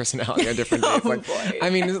versions of my personality on different dates. Like, I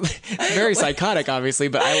mean, it's very psychotic, obviously,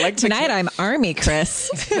 but I like Tonight I'm Army Chris.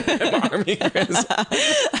 Army Chris.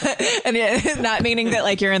 And not meaning that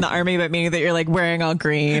like you're in the army, but meaning that you're like wearing all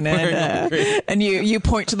green, and you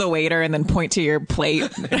point to the waiter and then point to your plate.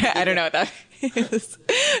 I don't know what that.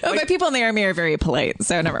 But people in the army are very polite,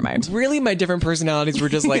 so never mind. Really, my different personalities were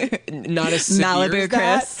just like not as severe Malibu as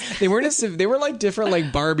that. Chris. They weren't as they were like different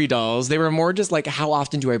like Barbie dolls. They were more just like how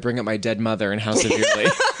often do I bring up my dead mother and how severely.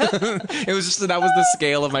 It was just that was the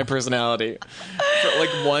scale of my personality. So, like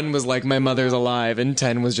 1 was like my mother's alive, and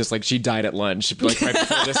 10 was just like she died at lunch, like right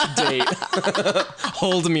before this date.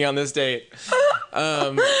 Hold me on this date.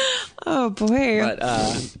 Oh boy.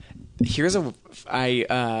 But here's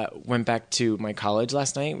I went back to my college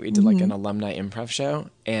last night. We did like an alumni improv show,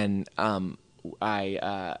 and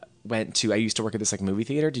I used to work at this like movie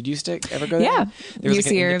theater. Did you ever go there? Yeah. There was like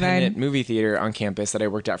an UC independent Irvine. movie theater on campus that I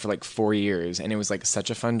worked at for like 4 years, and it was like such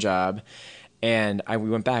a fun job. And we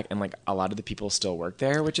went back, and like a lot of the people still work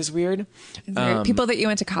there, which is weird. People that you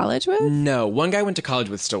went to college with? No, one guy went to college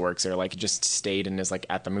with still works there, like just stayed and is like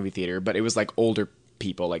at the movie theater, but it was like older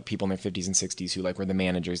people, like people in their 50s and 60s who like were the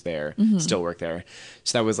managers there, still work there.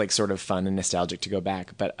 So that was like sort of fun and nostalgic to go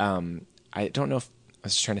back. But I don't know if I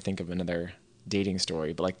was trying to think of another dating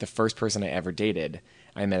story, but like the first person I ever dated,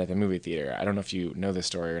 I met at the movie theater. I don't know if you know this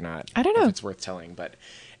story or not. I don't know. If it's worth telling, but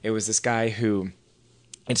it was this guy who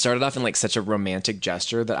it started off in like such a romantic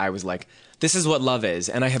gesture that I was like, this is what love is.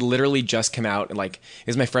 And I had literally just come out, and like it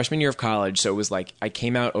was my freshman year of college, so it was like I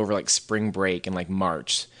came out over like spring break in like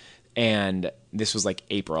March, and this was like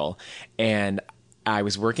April, and I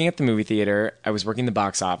was working at the movie theater. I was working the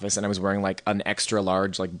box office, and I was wearing like an extra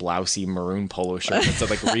large, like blousey maroon polo shirt that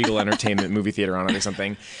said like Regal Entertainment Movie Theater on it or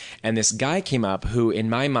something. And this guy came up who, in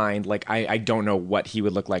my mind, like I don't know what he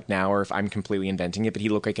would look like now or if I'm completely inventing it, but he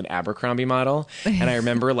looked like an Abercrombie model. And I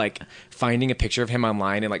remember like finding a picture of him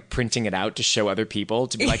online and like printing it out to show other people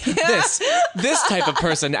to be like, this type of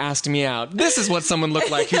person asked me out. This is what someone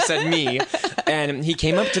looked like who said me. And he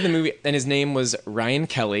came up to the movie, and his name was Ryan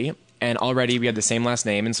Kelly. And already we had the same last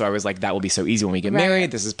name. And so I was like, that will be so easy when we get Right. married.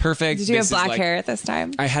 This is perfect. Did you This have is black like- hair at this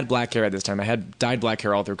time? I had black hair at this time. I had dyed black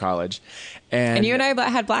hair all through college. And And you and I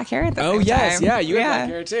had black hair at the same oh, yes. time. Yeah, you had black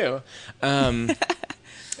hair too.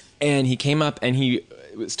 And he came up and he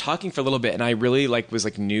was talking for a little bit. And I really like was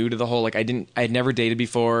like new to the whole, like I had never dated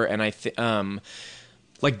before. And I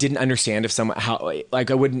like didn't understand if someone how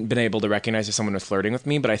like I wouldn't been able to recognize if someone was flirting with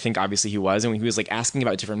me, but I think obviously he was, and he was like asking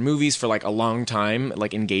about different movies for like a long time,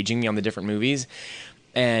 like engaging me on the different movies.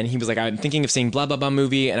 And he was like, I'm thinking of seeing blah blah blah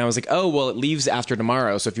movie, and I was like, oh well, it leaves after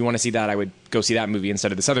tomorrow, so if you want to see that, I would go see that movie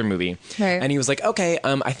instead of this other movie. Right. And he was like, okay,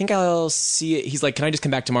 I think I'll see it. He's like, can I just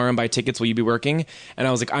come back tomorrow and buy tickets? Will you be working? And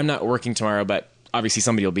I was like, I'm not working tomorrow, but obviously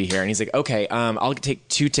somebody will be here. And he's like, okay, I'll take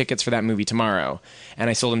 2 tickets for that movie tomorrow. And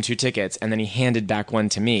I sold him 2 tickets, and then he handed back one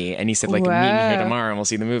to me, and he said, like, meet me here Whoa. tomorrow and we'll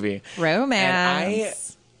see the movie.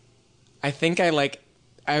 Romance. And I think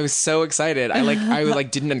I was so excited. I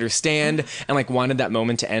didn't understand and like wanted that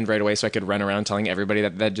moment to end right away so I could run around telling everybody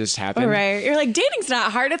that just happened. Right. You're like, dating's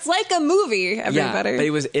not hard. It's like a movie, everybody.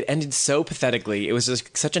 Yeah, but it ended so pathetically. It was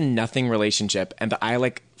just such a nothing relationship, and I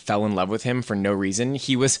like fell in love with him for no reason.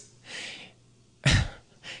 He was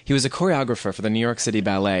a choreographer for the New York City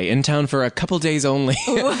Ballet, in town for a couple days only.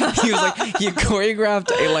 He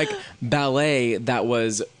choreographed a like ballet that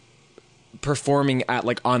was performing at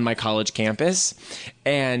like on my college campus,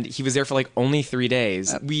 and he was there for like only 3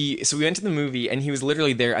 days. We went to the movie, and he was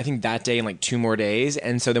literally there I think that day and like 2 more days,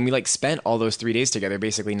 and so then we like spent all those 3 days together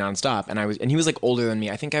basically nonstop. And he was like older than me.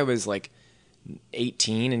 I think I was like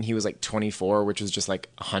 18 and he was like 24, which was just like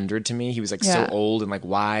 100 to me. He was like Yeah. so old and like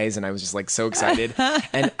wise, and I was just like so excited.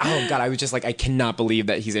 And oh god, I was just like, I cannot believe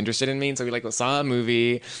that he's interested in me. And so we like saw a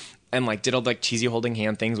movie and like did all the like cheesy holding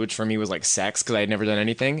hand things, which for me was like sex because I had never done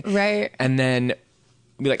anything. Right. And then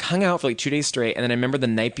we like hung out for like 2 days straight. And then I remember the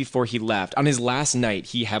night before he left, on his last night,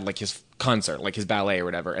 he had like his concert, like his ballet or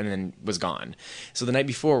whatever, and then was gone. So the night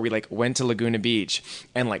before, we like went to Laguna Beach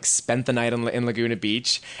and like spent the night in Laguna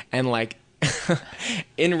Beach. And like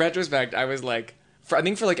in retrospect, I was like, I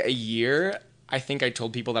think for like a year, I think I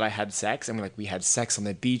told people that I had sex, and we had sex on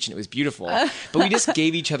the beach, and it was beautiful. But we just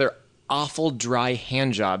gave each other awful dry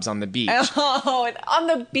hand jobs on the beach. Oh, on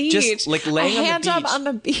the beach. Just, like, laying a on the hand job beach. on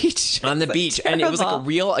the beach. On the That's beach, and it was like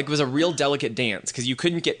terrible. it was a real delicate dance because you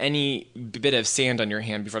couldn't get any bit of sand on your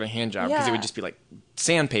hand before the hand job because it Yeah. would just be like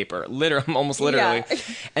sandpaper, almost literally. Yeah.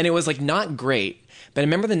 And it was like not great. But I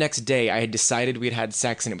remember the next day I had decided we had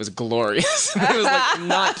sex and it was glorious. It was like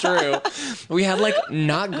not true. We had like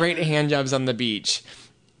not great hand jobs on the beach,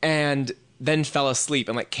 and then fell asleep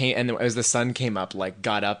and like came, and as the sun came up, like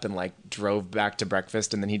got up and like drove back to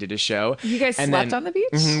breakfast, and then he did his show. You guys And slept then- on the beach?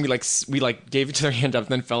 Mhm, we gave each other hand up,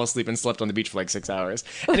 then fell asleep and slept on the beach for like 6 hours.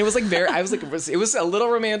 And it was like it was a little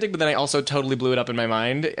romantic, but then I also totally blew it up in my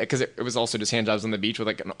mind because it was also just hand jobs on the beach with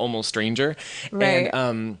like an almost stranger. Right.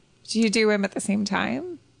 And Do you do him at the same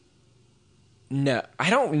time? No, I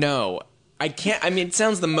don't know. I can't. I mean, it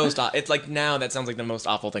sounds the most. It's like now that sounds like the most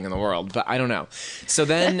awful thing in the world, but I don't know. So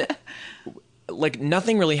then, like,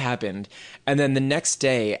 nothing really happened, and then the next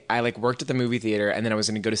day, I like worked at the movie theater, and then I was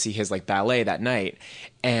going to go to see his like ballet that night,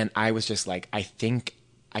 and I was just like, I think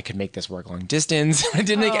I could make this work long distance. It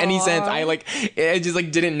didn't make any sense. I just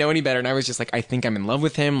like didn't know any better, and I was just like, I think I'm in love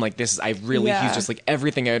with him. Like this is, he's just like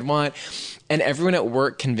everything I would want. And everyone at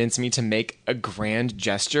work convinced me to make a grand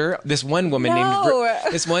gesture. This one woman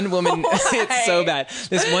it's so bad.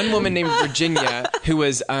 This one woman named Virginia, who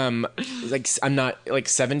was like, I'm not like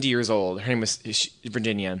 70 years old. Her name was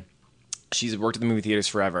Virginia. She's worked at the movie theaters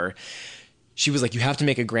forever. She was like, you have to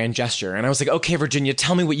make a grand gesture. And I was like, okay, Virginia,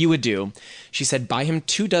 tell me what you would do. She said, buy him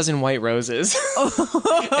 24 white roses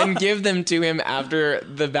and give them to him after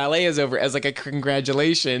the ballet is over as like a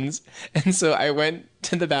congratulations. And so I went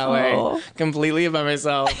to the ballet completely by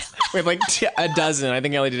myself with like a dozen. I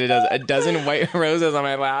think I only did a dozen white roses on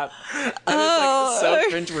my lap. I was like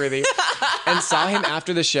so cringeworthy. And saw him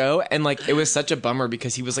after the show. And like, it was such a bummer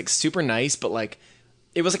because he was like super nice, but like,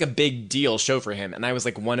 it was like a big deal show for him, and I was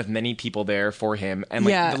like one of many people there for him, and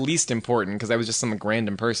like the least important because I was just some like,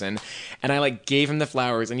 random person, and I like gave him the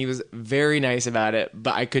flowers, and he was very nice about it,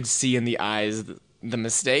 but I could see in the eyes the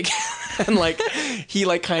mistake, and like he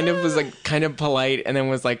like kind of was like kind of polite, and then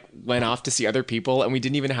was like went off to see other people, and we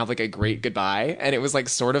didn't even have like a great goodbye, and it was like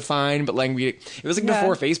sort of fine, but like it was like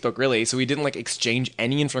before Facebook really, so we didn't like exchange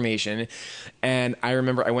any information, and I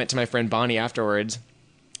remember I went to my friend Bonnie afterwards,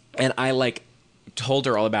 and I like told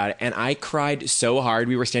her all about it, and I cried so hard.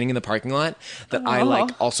 We were standing in the parking lot that I like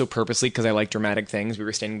also purposely, because I like dramatic things, we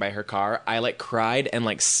were standing by her car, I like cried and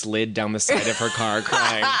like slid down the side of her car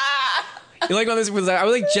crying. Like on this was I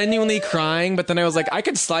was like genuinely crying, but then I was like, I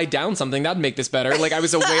could slide down something that'd make this better. Like I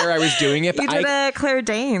was aware I was doing it, but you did a Claire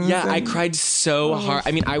Danes. Yeah, I cried so hard.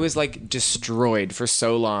 I mean, I was like destroyed for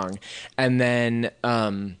so long, and then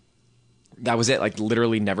that was it. Like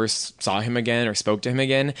literally never saw him again or spoke to him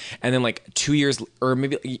again. And then like 2 years or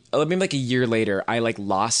maybe like a year later, I like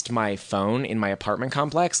lost my phone in my apartment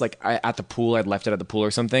complex. Like at the pool, I'd left it at the pool or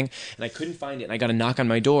something, and I couldn't find it. And I got a knock on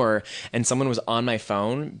my door, and someone was on my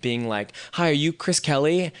phone being like, "Hi, are you Chris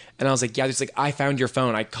Kelly?" And I was like, "Yeah." Just like, "I found your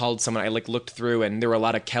phone." I called someone. I like looked through, and there were a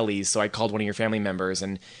lot of Kellys, so I called one of your family members,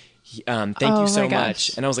 and thank you so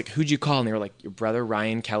much. And I was like, "Who'd you call?" And they were like, "Your brother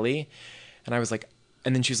Ryan Kelly." And I was like,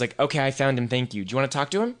 and then she was like, "Okay, I found him. Thank you. Do you want to talk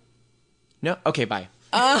to him?" "No." "Okay, bye."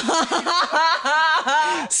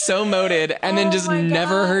 So moted, and then just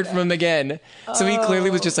never heard from him again. So he clearly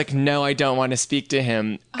was just like, "No, I don't want to speak to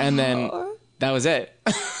him." And then that was it.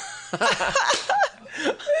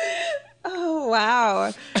 Oh,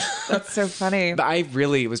 wow. That's so funny. But I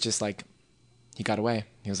really was just like, he got away.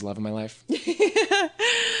 He was the love of my life. You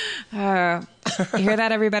hear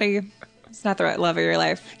that, everybody? It's not the right love of your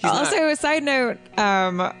life. Also, a side note,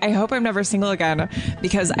 I hope I'm never single again,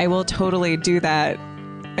 because I will totally do that.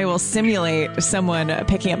 I will simulate someone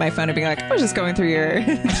picking up my phone and being like, I was just going through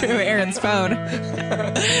through Aaron's phone,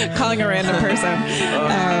 calling a random person.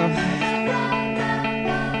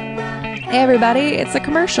 Hey, everybody, it's a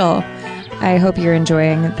commercial. I hope you're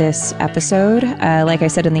enjoying this episode. Like I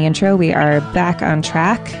said in the intro, we are back on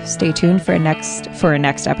track. Stay tuned for a next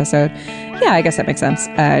episode. Yeah, I guess that makes sense,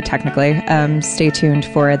 technically. Stay tuned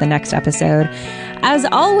for the next episode. As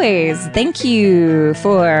always, thank you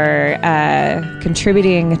for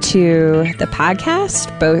contributing to the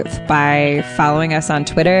podcast, both by following us on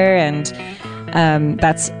Twitter, and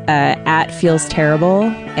that's at Feels Terrible,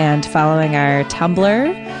 and following our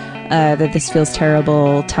Tumblr, the This Feels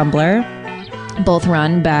Terrible Tumblr. Both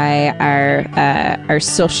run by our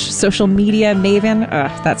social media maven.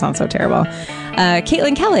 Ugh, that sounds so terrible.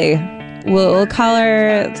 Caitlin Kelly. We'll call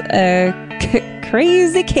her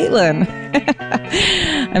Crazy Caitlin.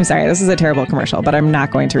 I'm sorry, this is a terrible commercial, but I'm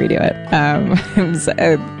not going to redo it.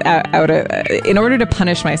 In order to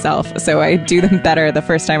punish myself, so I do them better the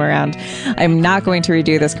first time around, I'm not going to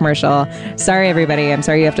redo this commercial. Sorry, everybody. I'm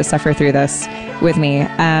sorry you have to suffer through this with me.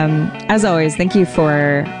 As always, thank you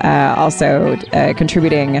for also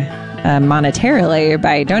contributing monetarily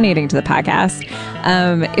by donating to the podcast.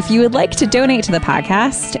 If you would like to donate to the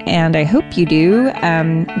podcast, and I hope you do,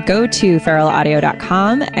 go to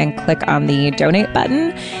feralaudio.com and click on the donate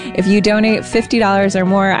button. If you donate $50 or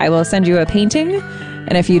more, I will send you a painting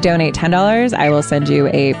And if you donate $10, I will send you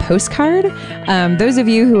a postcard. Those of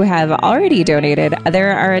you who have already donated,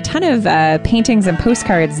 there are a ton of paintings and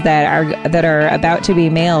postcards that are about to be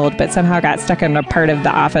mailed, but somehow got stuck in a part of the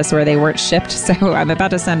office where they weren't shipped. So I'm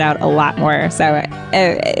about to send out a lot more. So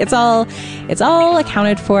it's all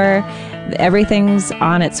accounted for. Everything's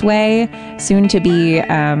on its way, soon to be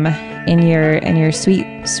in your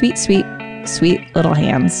sweet little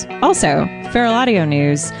hands. Also, Feral Audio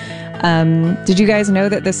news. Did you guys know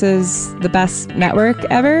that this is the best network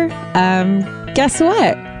ever? Guess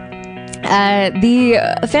what? The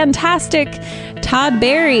fantastic Todd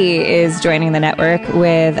Barry is joining the network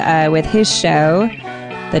with his show,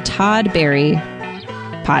 the Todd Barry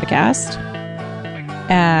Podcast.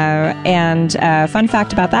 And fun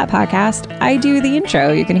fact about that podcast, I do the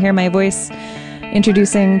intro. You can hear my voice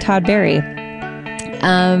introducing Todd Barry.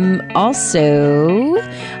 Also,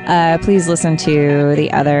 please listen to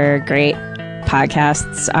the other great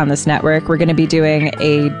podcasts on this network. We're going to be doing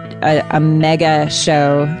a mega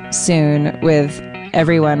show soon with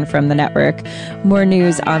everyone from the network. More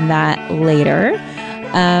news on that later.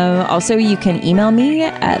 Also, you can email me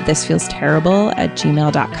at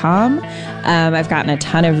thisfeelsterrible@gmail.com. I've gotten a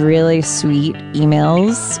ton of really sweet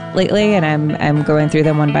emails lately, and I'm going through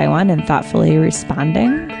them one by one and thoughtfully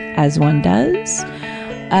responding as one does.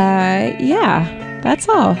 Yeah, that's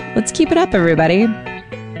all. Let's keep it up, everybody.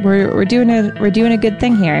 We're doing a good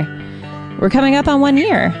thing here. We're coming up on 1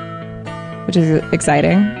 year, which is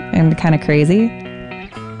exciting and kind of crazy.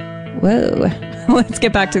 Whoa. Let's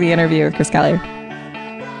get back to the interview with Chris Kelly.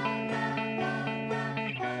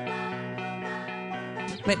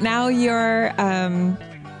 But now you're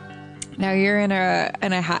in a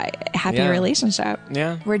happy relationship.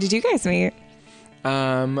 Yeah. Where did you guys meet?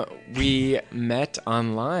 We met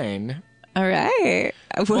online. All right.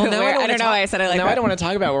 Well, now I don't know why I said it like now that. I don't want to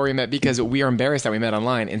talk about where we met because we are embarrassed that we met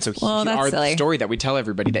online, and so that's our silly. story that we tell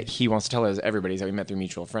everybody that he wants to tell everybody is that we met through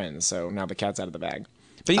mutual friends. So now the cat's out of the bag.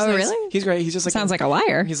 But he's nice. Really? He's great. He's just like Sounds like a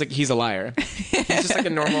liar. He's a liar. He's just like a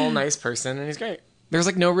normal, nice person, and he's great. There's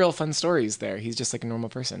like no real fun stories there. He's just like a normal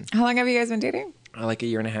person. How long have you guys been dating? Like a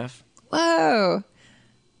year and a half. Whoa.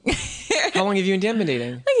 How long have you and Dan been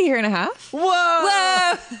dating? Like a year and a half.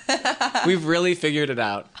 Whoa! We've really figured it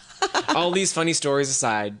out. All these funny stories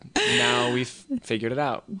aside, now we've figured it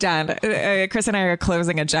out. Done. Chris and I are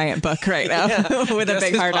closing a giant book right now with a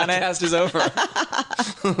big heart on it. Podcast is over.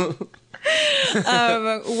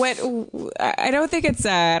 I don't think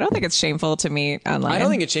it's shameful to meet online. I don't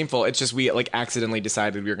think it's shameful. It's just we like accidentally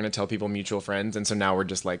decided we were going to tell people mutual friends, and so now we're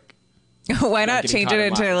just like, why not change it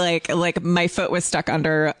into like my foot was stuck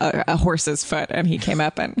under a horse's foot and he came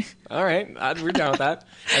up and. All right, we're down with that.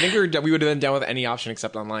 I think we would have been down with any option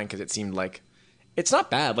except online because it seemed like it's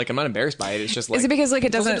not bad. Like I'm not embarrassed by it. It's just like is it because like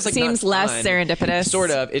it doesn't seems less serendipitous?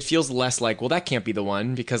 Sort of. It feels less like well that can't be the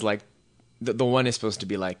one because like the one is supposed to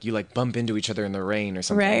be like you like bump into each other in the rain or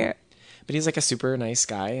something. Right. But he's like a super nice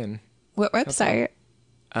guy and. What website?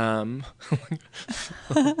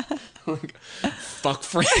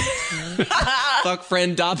 Fuckfriend.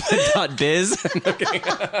 Fuckfriend.biz.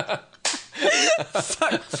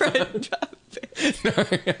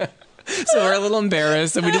 Fuckfriend.biz. So we're a little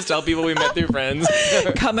embarrassed, and we just tell people we met through friends.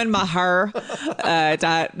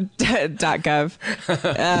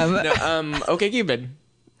 Comeandmahar.gov. Okay, Cupid.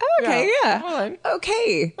 Okay, yeah. Fine.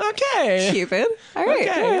 Okay, Cupid. All right,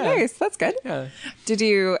 Okay, yeah. nice. That's good. Yeah. Did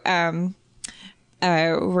you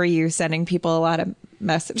were you sending people a lot of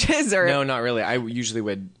messages or No, not really. I usually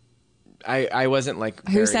would. I wasn't like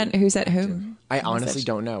who sent whom? I honestly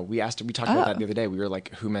don't know. We talked about that the other day. We were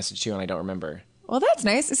like, who messaged you, and I don't remember. Well, that's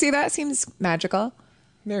nice. See, that seems magical.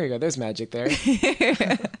 There you go. There's magic there.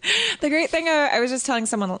 The great thing, I was just telling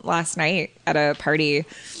someone last night at a party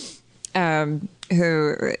who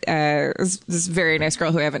was this very nice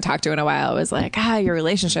girl who I haven't talked to in a while was like, your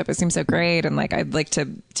relationship, it seems so great. And like, I'd like to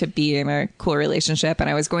be in a cool relationship. And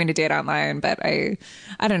I was going to date online, but I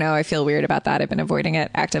don't know. I feel weird about that. I've been avoiding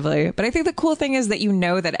it actively. But I think the cool thing is that you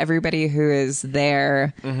know that everybody who is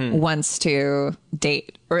there wants to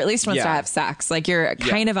date or at least wants to have sex. Like you're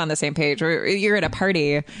kind of on the same page or you're at a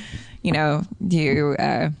party, you know, you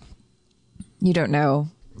don't know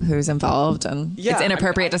who's involved and it's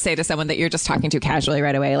inappropriate to say to someone that you're just talking to casually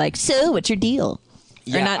right away like, so what's your deal?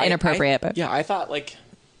 Or not inappropriate, but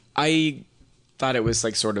I thought it was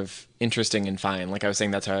like sort of interesting and fine. Like I was saying,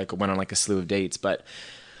 that's how I went on like a slew of dates, but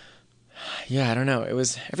yeah, I don't know.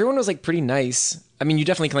 Everyone was like pretty nice. I mean, you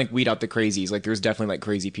definitely can like weed out the crazies. Like there's definitely like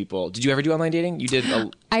crazy people. Did you ever do online dating? You did.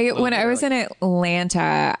 When I was in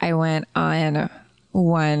Atlanta, I went on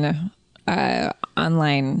one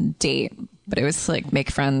online date, but it was like make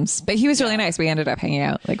friends. But he was really nice. We ended up hanging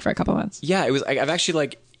out like for a couple months. Yeah, it was. I've actually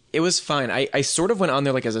like. It was fine. I sort of went on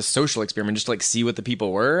there like as a social experiment, just to like see what the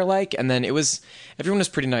people were like, and then everyone was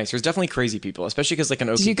pretty nice. There's definitely crazy people, especially because like an.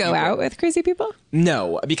 Did you go out with crazy people?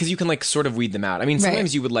 No, because you can like sort of weed them out. I mean,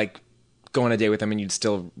 sometimes you would like go on a date with them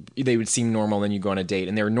and they would seem normal, and then you go on a date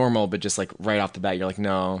and they were normal, but just like right off the bat you're like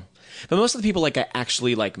no. But most of the people like I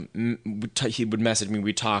actually like he would message me,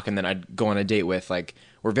 we'd talk, and then I'd go on a date with like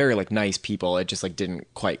were very like nice people. It just like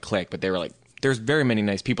didn't quite click, but they were like. There's very many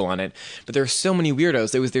nice people on it, but there are so many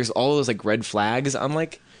weirdos. There's all those like red flags on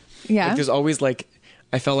like, like there's always like,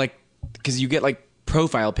 I felt like, because you get like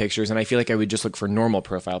profile pictures, and I feel like I would just look for normal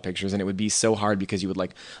profile pictures, and it would be so hard because you would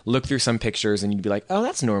like look through some pictures and you'd be like, oh,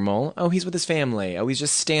 that's normal. Oh, he's with his family. Oh, he's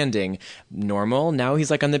just standing. Normal. Now he's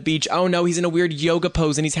like on the beach. Oh no, he's in a weird yoga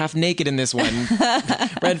pose and he's half naked in this one.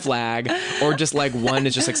 Red flag. Or just like one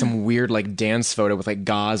is just like some weird like dance photo with like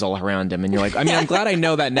gauze all around him, and you're like, I mean, I'm glad I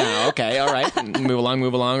know that now. Okay, all right, move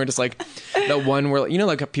along. Or just like the one where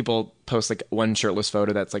like people post like one shirtless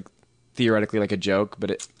photo that's like theoretically like a joke,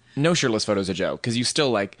 but no shirtless photo is a joke because you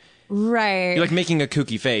still like right. You're like making a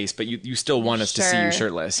kooky face, but you still want us to see you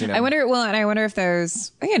shirtless. You know. I wonder if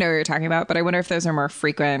those. I know what you're talking about, but I wonder if those are more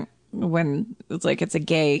frequent when it's like it's a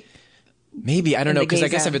gay. Maybe I don't know because I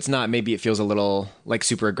guess if it's not, maybe it feels a little like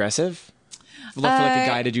super aggressive. For like a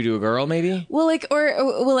guy to do to a girl, maybe. Well, like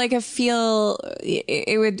I feel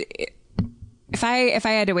it would. If I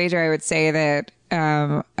had to wager, I would say that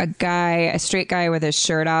a straight guy with his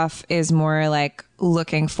shirt off is more like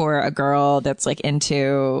looking for a girl that's like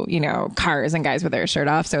into, cars and guys with their shirt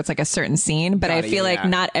off. So it's like a certain scene. But I feel like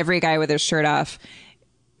not every guy with his shirt off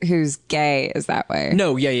who's gay is that way.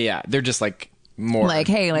 No, yeah. They're just like more like,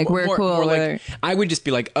 hey, like we're cool. More like, I would just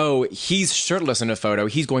be like, oh, he's shirtless in a photo.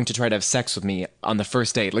 He's going to try to have sex with me on the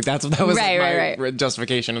first date. Like that was my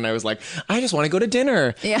justification. And I was like, I just want to go to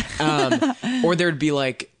dinner. Yeah. Or there'd be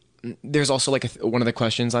like, there's also like one of the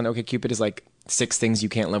questions on OkCupid is like 6 things you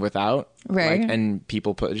can't live without. Right. Like, and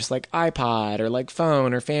people put just like iPod or like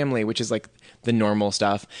phone or family, which is like the normal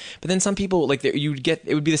stuff. But then some people like it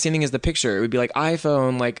would be the same thing as the picture. It would be like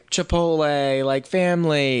iPhone, like Chipotle, like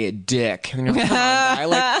family, dick. And you're like, come on, guy.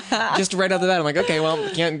 Like just right off the bat, I'm like, okay,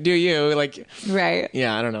 well, can't do you. Like, right.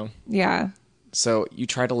 Yeah, I don't know. Yeah. So you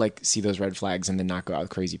try to like see those red flags and then not go out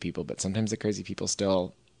with crazy people, but sometimes the crazy people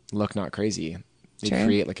still look not crazy. They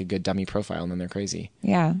create like a good dummy profile and then they're crazy.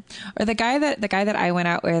 Yeah. Or the guy that I went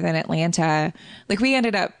out with in Atlanta, like we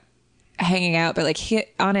ended up hanging out, but like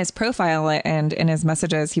on his profile and in his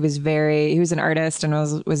messages, he was an artist and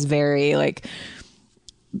was very like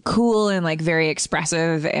cool and like very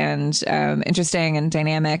expressive and interesting and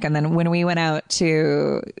dynamic. And then when we went out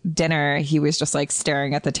to dinner, he was just like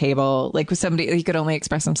staring at the table, like with somebody, he could only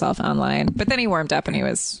express himself online, but then he warmed up and he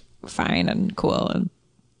was fine and cool and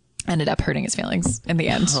ended up hurting his feelings in the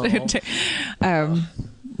end.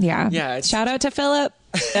 Yeah. Shout out to Philip.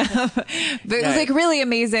 But it was like really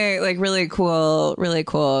amazing, like really cool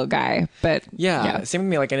guy. But yeah, same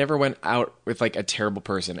with me. Like I never went out with like a terrible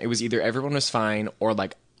person. It was either everyone was fine or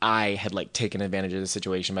like I had like taken advantage of the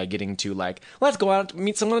situation by getting to like, let's go out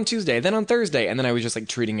meet someone on Tuesday, then on Thursday, and then I was just like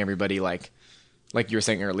treating everybody like you were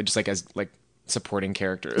saying earlier, just like as like supporting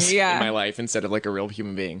characters in my life instead of like a real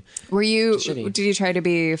human being. Did you try to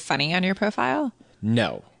be funny on your profile?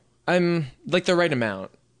 No. I'm like the right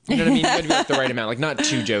amount. You know what I mean? You gotta be like the right amount. Like not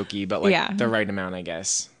too jokey, but like the right amount, I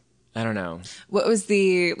guess. I don't know. What was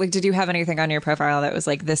did you have anything on your profile that was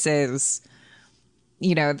like, this is,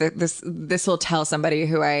 this will tell somebody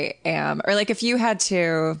who I am? Or like if you had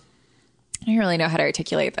to, I don't really know how to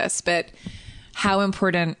articulate this, but how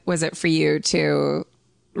important was it for you to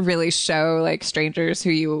really show like strangers who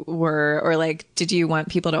you were, or like did you want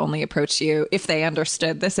people to only approach you if they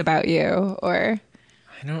understood this about you? Or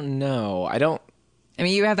I don't know. I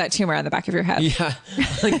mean, you have that tumor on the back of your head. Yeah.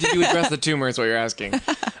 Like, did you address the tumor is what you're asking.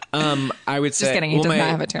 I would say... Just kidding. He does not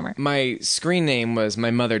have a tumor. My screen name was My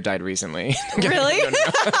Mother Died Recently. Really?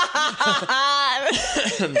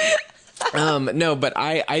 No, but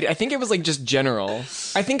I think it was like just general.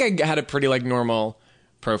 I think I had a pretty like normal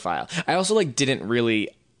profile. I also like didn't really...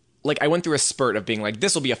 Like, I went through a spurt of being like,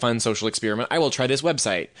 this will be a fun social experiment. I will try this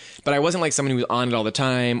website. But I wasn't like someone who was on it all the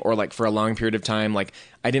time or like for a long period of time. Like,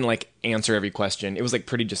 I didn't like answer every question. It was like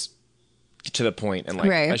pretty just to the point and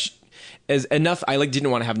like as enough. I like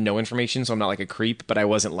didn't want to have no information, so I'm not like a creep, but I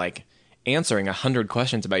wasn't like answering 100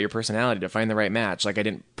 questions about your personality to find the right match. Like, I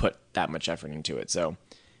didn't put that much effort into it. So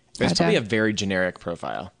it's probably a very generic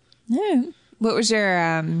profile. Yeah. What was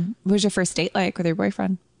your first date like with your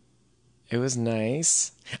boyfriend? It was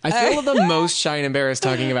nice. I feel the most shy and embarrassed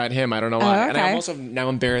talking about him. I don't know why. Oh, And okay. I'm also now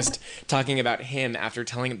embarrassed talking about him after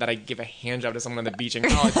telling him that I give a hand job to someone on the beach in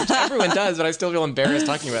college, which everyone does, but I still feel embarrassed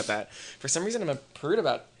talking about that. For some reason, I'm a prude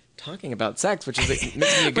about talking about sex, which is makes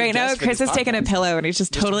me a good Right now, guest for Chris this has taken a podcast. pillow and he's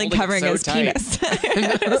just totally holding it covering so his tight.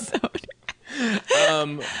 penis.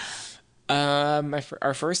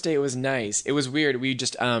 Our first date was nice. It was weird. We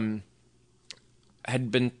just had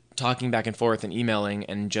been talking back and forth and emailing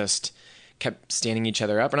and just kept standing each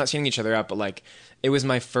other up. Or not standing each other up, but like it was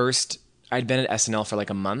my first. I'd been at SNL for like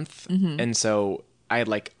a month, and so I had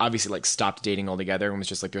like obviously like stopped dating altogether and was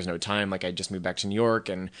just like there's no time. Like I just moved back to New York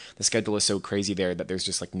and the schedule is so crazy there that there's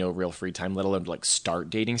just like no real free time, let alone to like start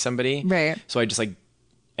dating somebody. Right. So I just like.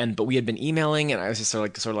 But we had been emailing and I was just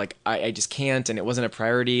sort of like I just can't, and it wasn't a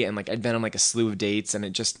priority, and like I'd been on like a slew of dates and I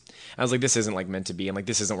was like, this isn't like meant to be, and like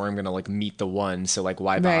this isn't where I'm gonna like meet the one, so like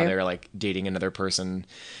why bother like dating another person.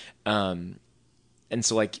 And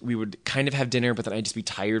so like we would kind of have dinner, but then I'd just be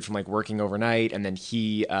tired from like working overnight, and then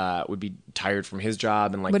he would be tired from his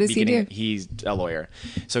job and like What does he do? He's a lawyer,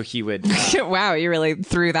 so he would Wow, you really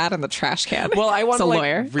threw that in the trash can. well I want As to a like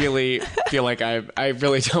lawyer. really feel like I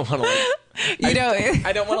really don't want to like You know,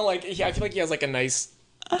 I don't want to like. I feel like he has like a nice,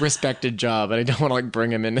 respected job, and I don't want to like bring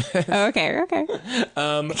him in. okay.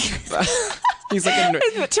 He's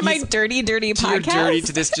like To my dirty to your podcast. dirty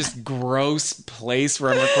to this just gross place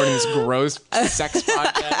where I'm recording this gross sex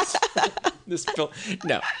podcast.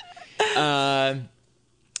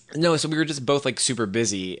 No. So we were just both like super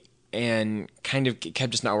busy and kind of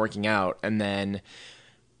kept just not working out, and then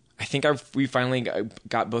I think we finally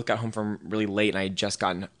got home from really late, and I had just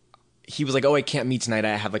gotten. He was like, "Oh, I can't meet tonight.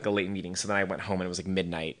 I have like a late meeting." So then I went home and it was like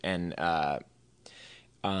midnight, and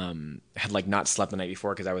had like not slept the night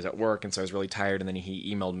before because I was at work, and so I was really tired. And then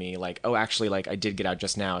he emailed me like, "Oh, actually, like I did get out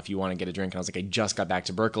just now. If you want to get a drink." And I was like, "I just got back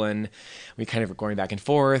to Brooklyn." We kind of were going back and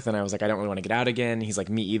forth, and I was like, "I don't really want to get out again." He's like,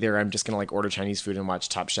 "Me either. I'm just gonna like order Chinese food and watch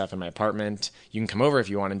Top Chef in my apartment. You can come over if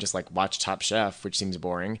you want and just like watch Top Chef, which seems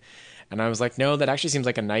boring." And I was like, "No, that actually seems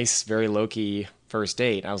like a nice, very low key first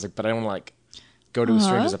date." I was like, "But I don't want to like go to a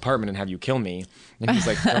stranger's apartment and have you kill me." And he's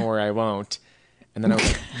like, "Don't worry, I won't." And then I was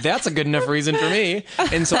like, that's a good enough reason for me.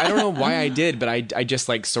 And so I don't know why I did, but I just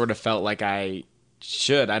like sort of felt like I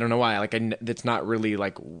should. I don't know why. Like it's not really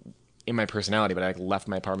like in my personality, but I like left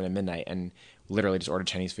my apartment at midnight and literally just ordered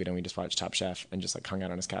Chinese food, and we just watched Top Chef and just like hung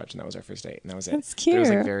out on his couch, and that was our first date, and that was it. That's But it was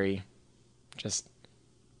like cute.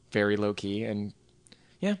 very low key, and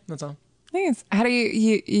yeah, that's all. Nice. How do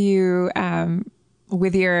you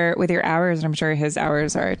with your hours, and I'm sure his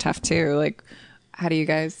hours are tough too. Like, how do you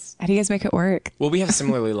guys make it work? Well, we have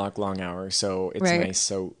similarly long hours, so it's Right. nice.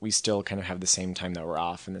 So we still kind of have the same time that we're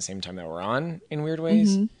off and the same time that we're on in weird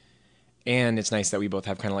ways. And it's nice that we both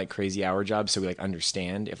have kind of like crazy hour jobs, so we like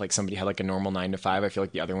understand. If like somebody had like a normal 9 to 5, I feel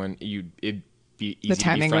like the other one it'd be easy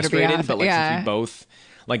timing to would be be frustrated. off, But like yeah. if we both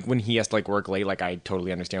like when he has to like work late, like I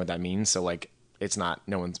totally understand what that means. So like it's not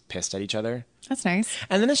no one's pissed at each other. That's nice.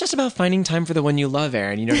 And then it's just about finding time for the one you love,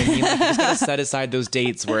 Aaron. You know what I mean? Like, you just gotta set aside those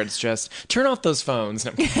dates where it's just turn off those phones.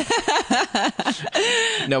 No,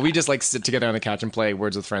 no, we just like sit together on the couch and play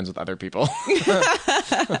Words with Friends with other people.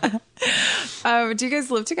 Do you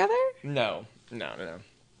guys live together? No.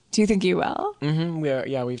 Do you think you will?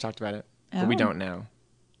 We've talked about it, but we Oh. don't now.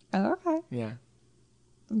 Oh, okay. Yeah,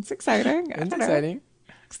 It's exciting. I it's don't know. exciting.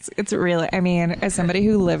 It's really, I mean, as somebody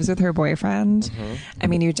who lives with her boyfriend, I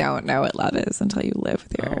mean, you don't know what love is until you live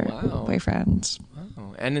with your wow. boyfriend.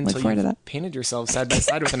 Oh, and until forward to you that. painted yourself side by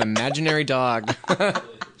side with an imaginary dog,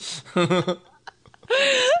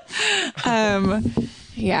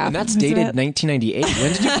 Yeah. and that's Isn't dated it? 1998.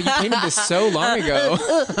 When did you painted this so long ago?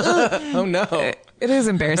 Oh no. It is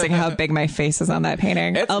embarrassing how big my face is on that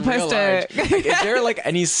painting. It's I'll real post a. large. Like, is there like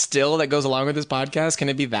any still that goes along with this podcast? Can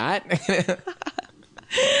it be that?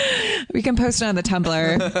 We can post it on the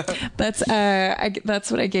Tumblr.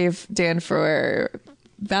 That's what I gave Dan for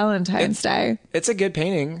Valentine's Day. It's a good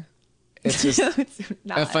painting. It's just It's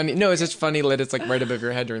not. a funny. No, it's just funny that it's like right above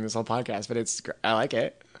your head during this whole podcast. But I like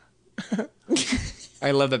it.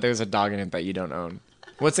 I love that there's a dog in it that you don't own.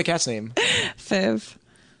 What's the cat's name? Fiv.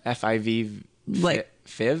 Fiv. Like-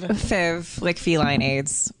 Fiv. Fiv, like feline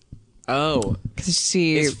AIDS. Oh, Because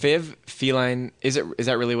she. is Fiv feline? Is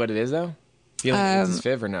that really what it is though? Feline is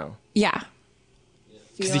Fiv or no? Yeah.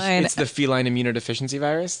 'Cause Feline. it's the feline immunodeficiency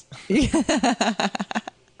virus.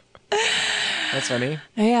 That's funny.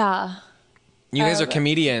 Yeah. You guys are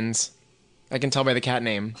comedians. I can tell by the cat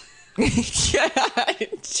name.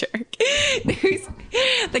 Jerk.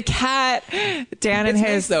 The cat, Dan and It's nice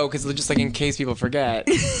his. though, because just like in case people forget.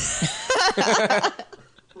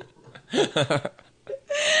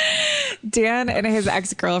 Dan and his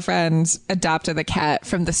ex-girlfriend adopted the cat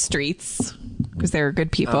from the streets because they were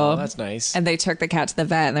good people. Oh, that's nice. And they took the cat to the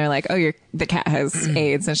vet, and they're like, "Oh, the cat has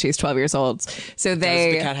AIDS, and she's 12 years old." So Does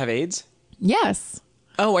the cat have AIDS? yes.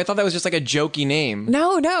 Oh, I thought that was just like a jokey name.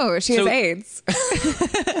 No, she has So- AIDS.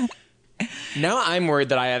 Now I'm worried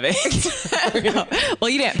that I have AIDS. Well,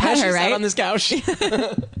 you didn't Has pet she her, sat right? on this couch? So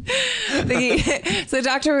the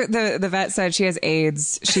doctor, the vet said she has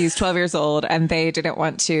AIDS. She's 12 years old, and they didn't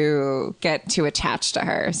want to get too attached to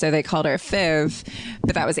her, so they called her Viv.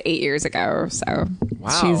 But that was 8 years ago. So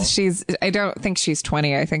Wow. she's. I don't think she's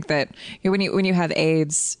 20. I think that when you have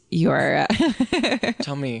AIDS, you're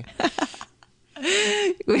Tell me.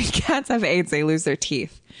 when cats have AIDS, they lose their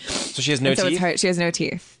teeth. So she has no So teeth? it's hard. She has no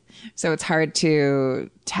teeth. So it's hard to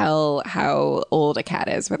tell how old a cat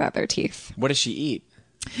is without their teeth. What does she eat?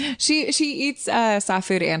 She eats soft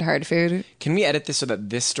food and hard food. Can we edit this so that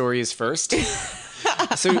this story is first?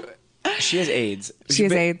 So she has AIDS. She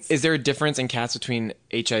has But AIDS. Is there a difference in cats between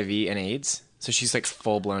HIV and AIDS? So she's like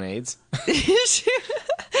full-blown AIDS?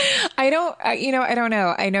 I don't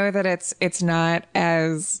know. I know that it's not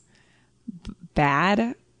as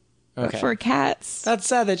bad Okay. for cats. That's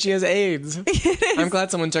sad that she has AIDS. I'm glad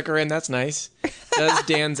someone took her in. That's nice. Does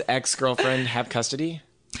Dan's ex-girlfriend have custody?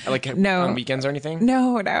 Like No. on weekends or anything?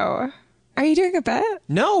 No. Are you doing a bet?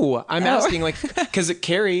 No, I'm asking like because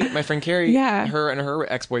Carrie, my friend Carrie, Yeah. her and her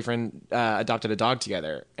ex-boyfriend adopted a dog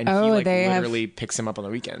together, and he Oh, like they have- literally picks him up on the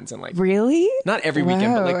weekends and like Really? not every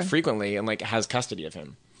weekend, but Wow. like frequently, and like has custody of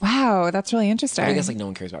him. Wow, that's really interesting. I guess like no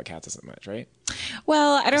one cares about cats as much, right?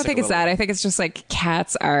 Well, I don't like think a it's little- that. I think it's just like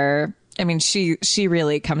cats are. I mean, she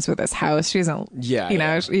really comes with this house. She doesn't. Yeah,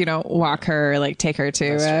 You don't walk her, like take her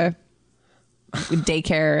to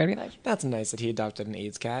daycare or anything. That's nice that he adopted an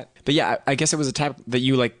AIDS cat. But yeah, I guess it was a tap that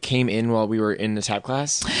you like came in while we were in the tap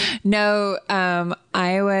class. No,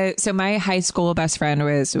 my high school best friend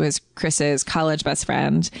was Chris's college best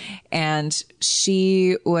friend, and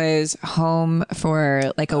she was home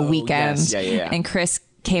for like a weekend. yes. Yeah. And Chris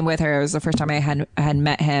came with her. It was the first time I had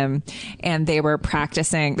met him, and they were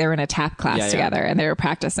practicing. They were in a tap class Yeah. together, and they were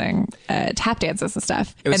practicing tap dances and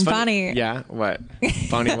stuff. It was And funny. Yeah, what?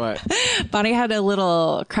 Bonnie, what? Bonnie had a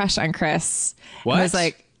little crush on Chris. What? And was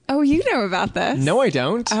like, "Oh, you know about this? No, I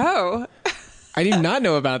don't. Oh, I did not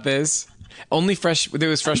know about this. Only it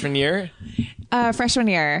was freshman year. freshman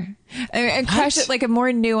year, and crush it like a more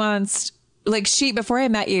nuanced. Like before I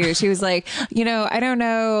met you, she was like, I don't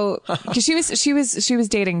know, because she was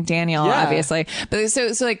dating Daniel, Yeah. obviously, but so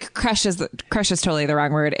like crush is totally the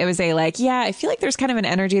wrong word. It was I feel like there's kind of an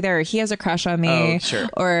energy there. Or he has a crush on me, Oh, sure.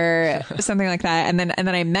 or something like that. And then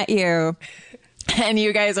I met you. And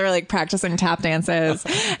you guys are like practicing tap dances,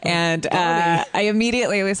 and I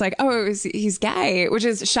immediately was like, "Oh, he's gay," which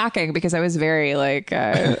is shocking because I was very like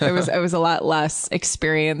I was a lot less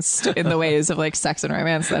experienced in the ways of like sex and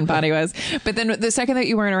romance than Bonnie was. But then the second that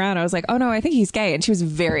you weren't around, I was like, "Oh no, I think he's gay," and she was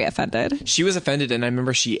very offended. She was offended, and I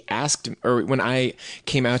remember she asked, or when I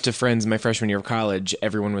came out to friends my freshman year of college,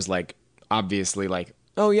 everyone was like, obviously like,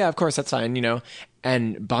 "Oh yeah, of course, that's fine,"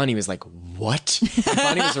 And Bonnie was like, "What?"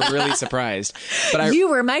 Bonnie was really surprised. But You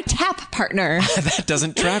were my tap partner. that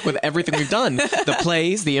doesn't track with everything we've done. The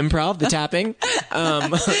plays, the improv, the tapping.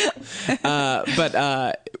 But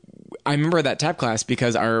I remember that tap class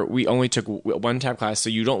because we only took one tap class, so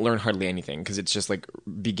you don't learn hardly anything because it's just like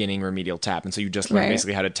beginning remedial tap, and so you just learn Right.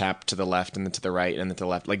 basically how to tap to the left and then to the right and then to the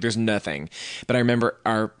left. Like there's nothing. But I remember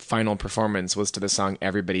our final performance was to the song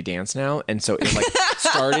 "Everybody Dance Now," and so it like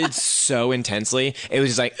started so intensely. It was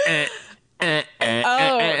just like. And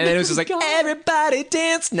then it was just like "Everybody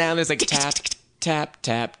dance now." And there's like tap. Tap,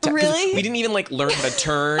 tap, tap. 'Cause Really? we didn't even like learn how to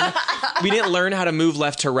turn. We didn't learn how to move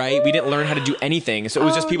left to right. We didn't learn how to do anything. So it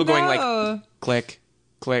was just people going like click,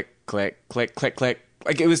 click, click, click, click, click.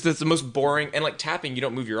 Like it was the most boring, and like tapping, you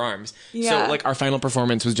don't move your arms. Yeah. So like our final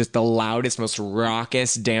performance was just the loudest, most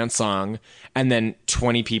raucous dance song, and then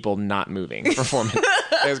 20 people not moving performing.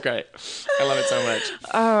 It was great. I love it so much.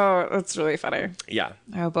 Oh, that's really funny. Yeah.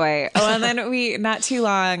 Oh boy. Oh, and then not too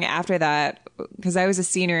long after that, because I was a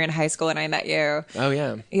senior in high school and I met you. Oh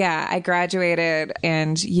yeah. Yeah, I graduated,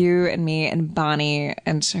 and you and me and Bonnie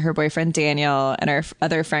and her boyfriend Daniel and our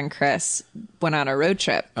other friend Chris went on a road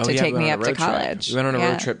trip to Oh, yeah, take we me went on up a to road trip. college. We went on a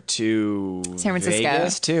Yeah. road trip to San Francisco.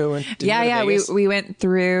 Vegas too. And didn't Yeah, we go to yeah. Vegas? We went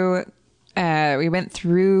through. We went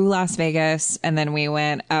through Las Vegas, and then we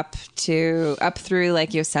went up through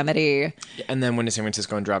like Yosemite. And then went to San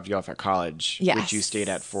Francisco and dropped you off at college, Yes. which you stayed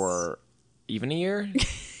at for even a year,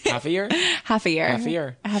 half a year, Half a year.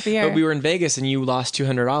 half a year. But we were in Vegas, and you lost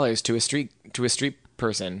 $200 to a street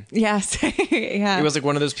person. Yes. Yeah. It was like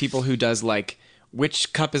one of those people who does like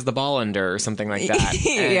which cup is the ball under or something like that.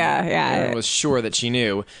 And Yeah. Erin was sure that she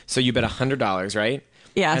knew. So you bet $100, right?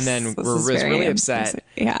 Yes, And then this was is very really upset.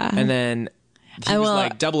 Yeah. And then he was will-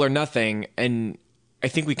 like, double or nothing. And I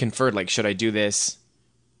think we conferred, like, should I do this?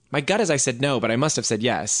 My gut is I said no, but I must have said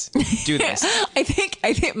yes. Do this. I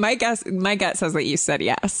think my gut says that you said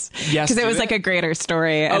yes. Yes, because it do was it? like a greater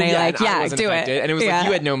story, and I wasn't do affected. it. And it was like,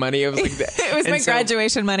 you had no money. It was like It was and my so-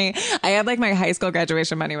 graduation money. I had like my high school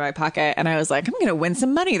graduation money in my pocket, and I was like, I'm going to win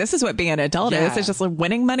some money. This is what being an adult Yeah. is. It's just like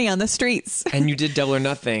winning money on the streets. And you did double or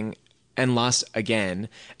nothing and lost again.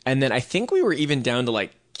 And then I think we were even down to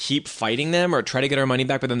like keep fighting them or try to get our money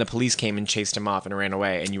back, but then the police came and chased him off and ran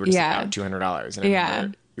away, and you were just Yeah. out $200. And I Yeah.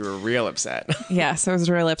 remember you were real upset. Yeah, so I was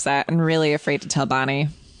real upset and really afraid to tell Bonnie.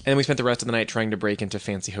 And we spent the rest of the night trying to break into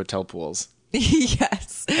fancy hotel pools.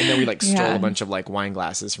 Yes. And then we like stole Yeah. a bunch of like wine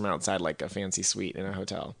glasses from outside like a fancy suite in a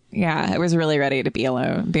hotel. Yeah, I was really ready to be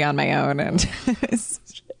alone, be on my own, and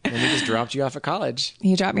And we just dropped you off at college.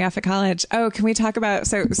 he dropped me off at college. Oh, can we talk about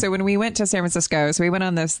so when we went to San Francisco? So we went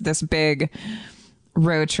on this big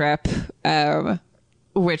road trip,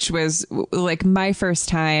 which was like my first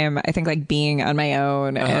time, I think, like being on my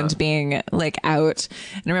own and being like out.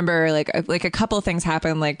 And I remember like a couple of things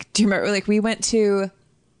happened. Like, do you remember? Like we went to.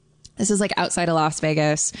 This is like outside of Las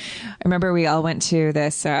Vegas. I remember we all went to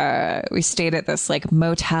this. We stayed at this like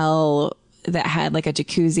motel that had like a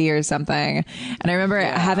jacuzzi or something. And I remember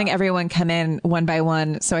having everyone come in one by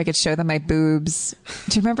one so I could show them my boobs.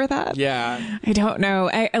 Do you remember that? Yeah. I don't know.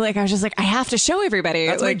 I was just like, I have to show everybody.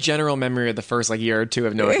 That's my like, general memory of the first like year or two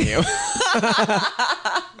of knowing you.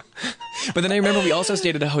 But then I remember we also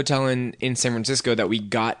stayed at a hotel in San Francisco that we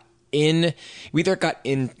either got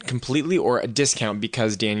in completely or a discount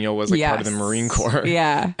because Daniel was like part of the Yes. Marine Corps.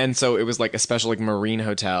 Yeah. And so it was like a special like Marine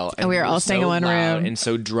hotel. And we were all staying in one loud room. and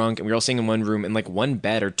so drunk, and we were all staying in one room in like one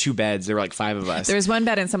bed or two beds. There were like five of us. there was one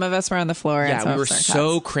bed and some of us were on the floor. and Yeah, some we of were us were on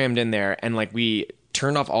so cots. crammed in there, and like we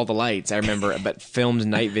turned off all the lights, I remember, but filmed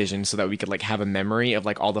night vision so that we could like have a memory of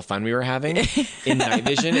like all the fun we were having in night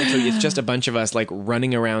vision. And so it's just a bunch of us like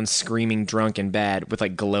running around screaming drunk in bed with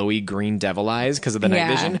like glowy green devil eyes because of the night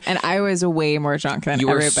vision. And I was way more drunk than You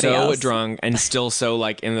were everybody so else. drunk and still so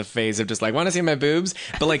like in the phase of just like, want to see my boobs?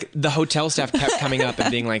 But like the hotel staff kept coming up and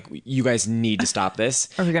being like, you guys need to stop this.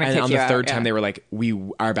 Or we're gonna and kick on you the out, third yeah. time they were like, we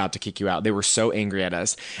are about to kick you out. They were so angry at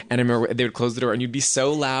us. And I remember they would close the door and you'd be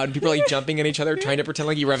so loud. And people were like jumping at each other, trying to pretend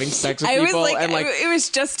like you were having sex with I was people. like, and like it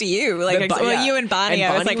was just you. Like, yeah. you and Bonnie,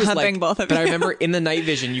 I was like humping both of you. But I remember in the night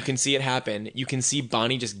vision, you can see it happen. You can see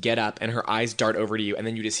Bonnie just get up and her eyes dart over to you, and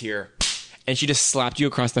then you just hear, and she just slapped you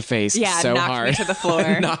across the face Yeah, so knocked me hard. to the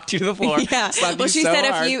floor. Knocked you to the floor. Yeah. Slapped Well, you she so said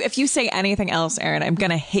hard. if you say anything else, Aaron, I'm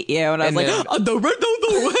gonna hit you. And I was And like, then- oh,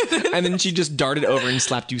 the And then she just darted over and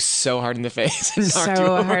slapped you so hard in the face and knocked So you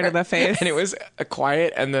over. hard in the face. And it was a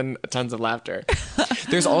quiet and then tons of laughter.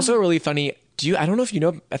 There's also a really funny. I don't know if you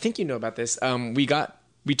know. I think you know about this.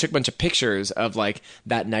 We took a bunch of pictures of like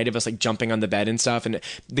that night of us like jumping on the bed and stuff, and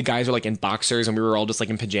the guys were like in boxers and we were all just like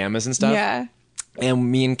in pajamas and stuff. Yeah.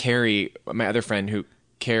 And me and Carrie, my other friend,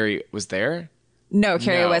 Carrie was there. No,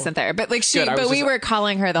 Carrie No. wasn't there, but like Good, I was we just- were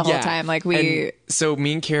calling her the whole Yeah. time. Like And so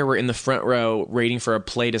me and Kara were in the front row waiting for a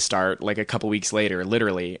play to start like a couple weeks later,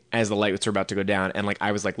 literally, as the lights were about to go down. And like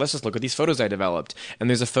I was like, let's just look at these photos I developed. And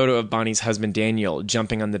there's a photo of Bonnie's husband Daniel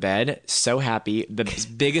jumping on the bed, so happy, the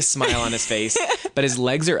biggest smile on his face, but his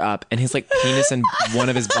legs are up and his like penis and one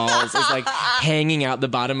of his balls is like hanging out the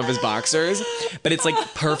bottom of his boxers. But it's like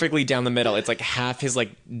perfectly down the middle. It's like half his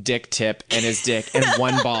like dick tip and his dick and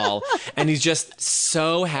one ball. And he's just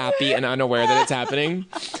so happy and unaware that it's happening.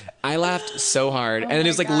 I laughed so hard. And then it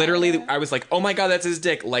was like literally, I was like, oh my God, that's his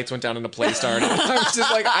dick. Lights went down and the play started. I was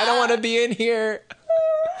just like, I don't want to be in here.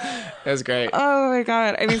 It was great. oh my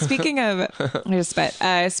god! I mean, speaking of, I just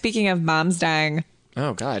spit. Speaking of moms dying,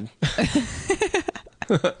 Oh God.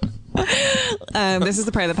 this is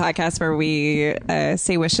the part of the podcast where we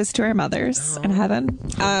say wishes to our mothers in heaven.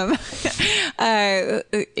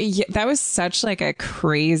 Yeah, that was such like a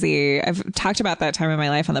crazy. I've talked about that time in my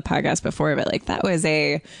life on the podcast before, but like that was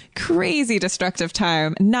a crazy destructive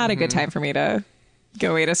time. Not a good time for me to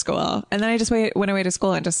go away to school. And then I just went away to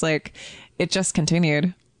school and just like it just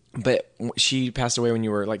continued. But she passed away when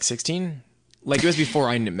you were like 16? Like it was before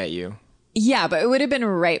I met you. Yeah, but it would have been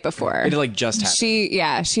right before. It like just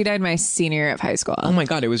happened. She died my senior year of high school. Oh my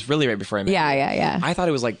God, it was really right before I met you. Yeah. I thought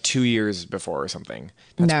it was like 2 years before or something.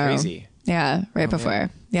 That's No. crazy. Yeah, right before.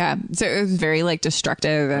 Yeah. So it was very like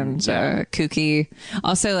destructive and kooky.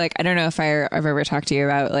 Also, like, I don't know if I've ever talked to you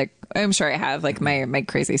about like, I'm sure I have, like my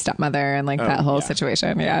crazy stepmother and like that whole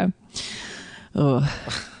situation. Yeah. Oh,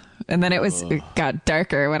 And then it got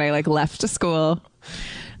darker when I like left school.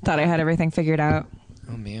 Thought I had everything figured out.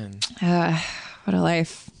 Oh man. What a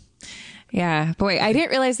life. Yeah. But wait, I didn't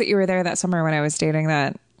realize that you were there that summer when I was dating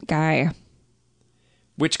that guy.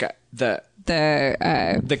 Which guy? The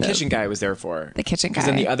kitchen guy was there for. The kitchen guy. Because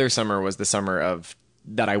then the other summer was the summer of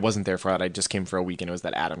that I wasn't there for. That I just came for a week, and it was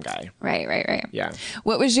that Adam guy. Right. Yeah.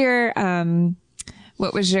 What was your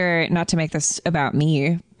not to make this about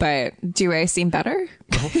me, but do I seem better?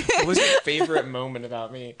 What was your favorite moment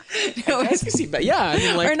about me? I guess you see, but yeah, I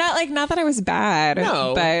mean, like, or not that I was bad.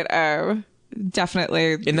 No. But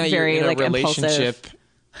definitely in that very you're in like a relationship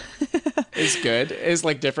impulsive. is good. Is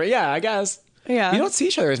like different. Yeah, I guess. Yeah. We don't see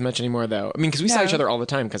each other as much anymore, though. I mean, because we saw each other all the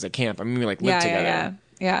time because at camp. I mean, we like lived together.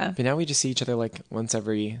 Yeah. But now we just see each other like once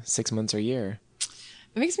every 6 months or a year.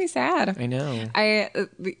 It makes me sad. I know.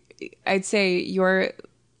 I'd say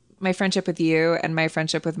my friendship with you and my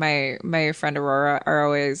friendship with my friend Aurora are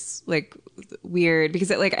always like weird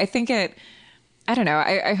because I think I don't know.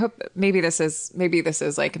 I hope maybe this is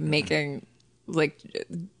like making like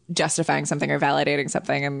justifying something or validating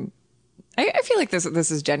something, and I feel like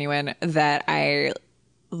this is genuine, that I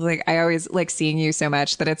always like seeing you so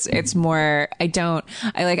much that it's more,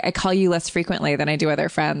 I call you less frequently than I do other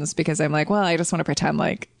friends because I'm like, well, I just want to pretend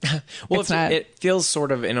like well, it's not. It feels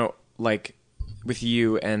sort of like with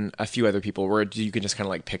you and a few other people where you can just kind of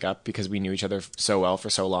like pick up because we knew each other so well for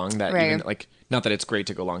so long that Right. even like, not that it's great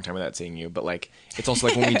to go a long time without seeing you, but like it's also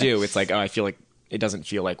like when we do, it's like, oh, I feel like it doesn't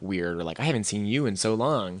feel like weird or like I haven't seen you in so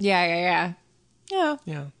long. Yeah.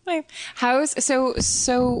 Yeah. Like, so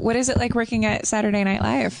what is it like working at Saturday Night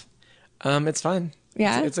Live? It's fun.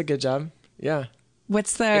 Yeah? It's a good job. Yeah.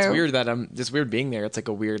 What's the It's weird that just weird being there. It's like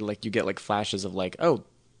a weird, like you get like flashes of like, oh,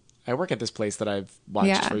 I work at this place that I've watched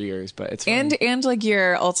Yeah. for years, but it's fun. and like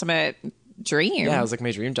your ultimate dream. Yeah, it was like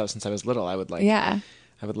my dream job since I was little. I would like, I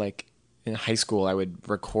would like in high school, I would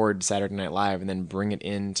record Saturday Night Live and then bring it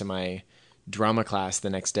into my drama class the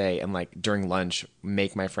next day and like during lunch,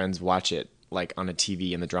 make my friends watch it like on a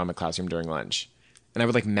TV in the drama classroom during lunch. And I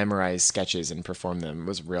would like memorize sketches and perform them. It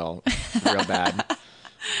was real bad.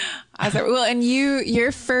 Well, and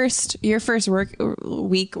your first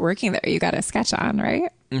week working there, you got a sketch on,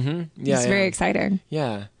 right? Mm-hmm. Yeah. It's very exciting.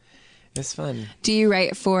 Yeah. It's fun. Do you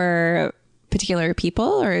write for particular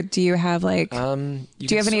people, or do you have like do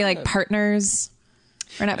you have any like partners?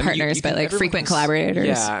 Or not partners, but like frequent collaborators.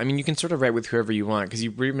 Yeah, I mean, you can sort of write with whoever you want because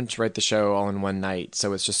you pretty much write the show all in one night.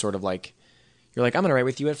 So it's just sort of like, you're like, I'm going to write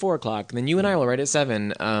with you at 4:00, and then you and I will write at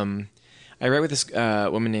 7. I write with this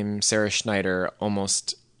woman named Sarah Schneider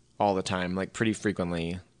almost all the time, like pretty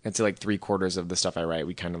frequently. I'd say like 3/4 of the stuff I write,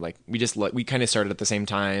 we kind of started at the same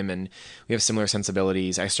time, and we have similar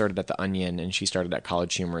sensibilities. I started at The Onion, and she started at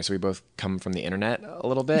College Humor, so we both come from the internet a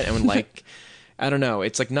little bit, and like, I don't know,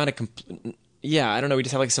 it's like not a yeah, I don't know. We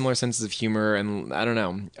just have like similar senses of humor, and I don't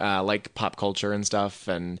know, like pop culture and stuff,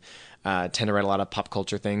 and tend to write a lot of pop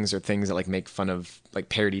culture things or things that like make fun of like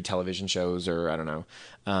parody television shows, or I don't know.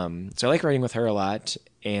 So I like writing with her a lot.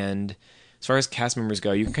 And as far as cast members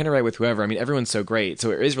go, you can kind of write with whoever. I mean, everyone's so great,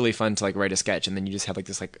 so it is really fun to like write a sketch, and then you just have like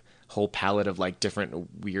this like whole palette of like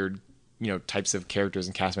different weird, types of characters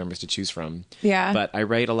and cast members to choose from. Yeah. But I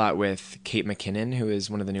write a lot with Kate McKinnon, who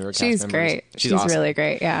is one of the newer cast She's members. great. She's awesome. really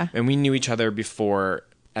great. Yeah. And we knew each other before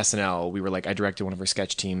SNL. We were like, I directed one of her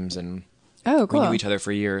sketch teams, and Oh, cool. we knew each other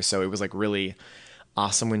for years. So it was like really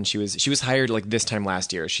awesome when she was hired like this time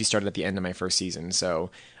last year. She started at the end of my first season.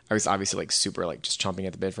 So I was obviously like super like just chomping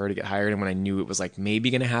at the bit for her to get hired. And when I knew it was like maybe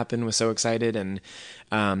going to happen, was so excited. And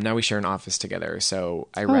now we share an office together. So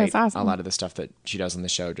I write that's awesome. a lot of the stuff that she does on the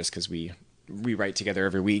show just because we write together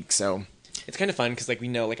every week. So it's kind of fun because like we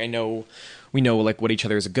know like what each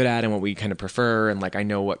other is good at and what we kind of prefer, and like I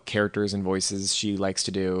know what characters and voices she likes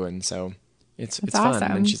to do, and so it's fun.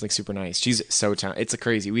 awesome. And she's like super nice. She's so talented. It's a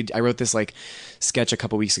crazy. I wrote this like sketch a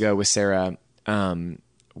couple weeks ago with Sarah,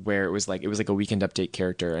 where it was like a Weekend Update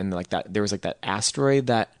character, and like that there was like that asteroid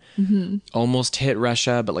that almost hit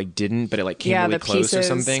Russia but like didn't, but it like came really the close or pieces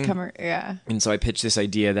something. Yeah. And so I pitched this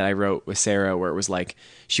idea that I wrote with Sarah where it was like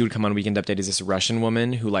she would come on Weekend Update as this Russian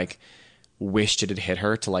woman who like wished it had hit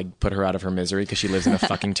her to like put her out of her misery because she lives in a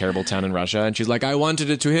fucking terrible town in Russia, and she's like, I wanted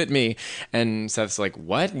it to hit me. And Seth's like,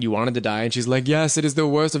 what? You wanted to die? And she's like, yes, it is the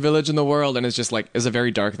worst village in the world. And it's just like, it's a very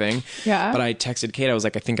dark thing. Yeah. But I texted Kate, I was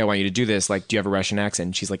like, I think I want you to do this. Like, do you have a Russian accent?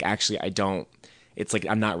 And she's like, actually, I don't. It's like,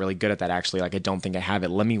 I'm not really good at that, actually. Like, I don't think I have it.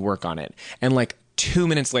 Let me work on it. And like 2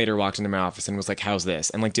 minutes later walked into my office and was like, how's this?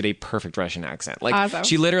 And like did a perfect Russian accent. Like Awesome.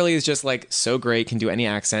 She literally is just like so great, can do any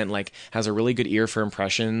accent, like has a really good ear for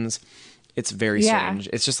impressions. It's very Yeah. strange.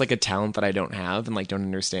 It's just like a talent that I don't have and like don't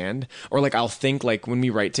understand. Or like I'll think like when we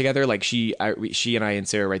write together, like she and I and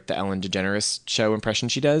Sarah write the Ellen DeGeneres show impression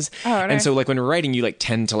she does. Oh, And nice. so like when we're writing, you like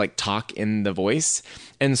tend to like talk in the voice.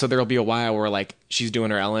 And so there'll be a while where like she's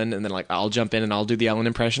doing her Ellen and then like I'll jump in and I'll do the Ellen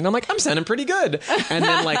impression. I'm like, I'm sounding pretty good. And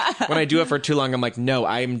then like when I do it for too long, I'm like, no,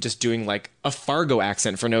 I'm just doing like a Fargo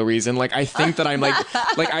accent for no reason. Like I think that I'm like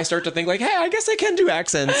I start to think like, hey, I guess I can do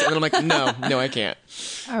accents. And then I'm like, no, I can't.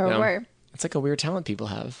 Oh, No. word. It's like a weird talent people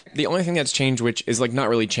have. The only thing that's changed, which is like not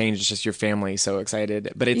really changed, it's just your family so excited.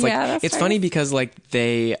 But it's Yeah, like that's it's nice. funny because like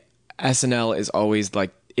SNL is always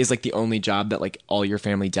like the only job that like all your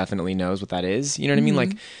family definitely knows what that is. You know what I mean?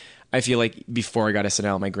 Mm-hmm. Like I feel like before I got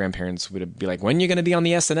SNL, my grandparents would be like, "When are you going to be on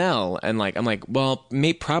the SNL?" And like I'm like, "Well,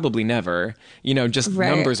 probably never." You know, just Right.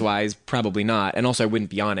 numbers wise, probably not. And also I wouldn't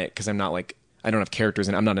be on it because I'm not like I don't have characters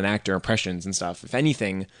and I'm not an actor, impressions and stuff. If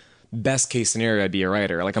anything, best case scenario, I'd be a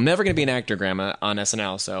writer. Like I'm never going to be an actor, Grandma, on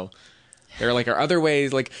SNL. So there are other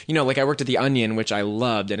ways, like, you know, like I worked at The Onion, which I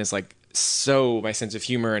loved, and it's like so my sense of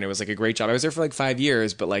humor, and it was like a great job. I was there for like 5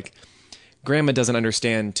 years, but like Grandma doesn't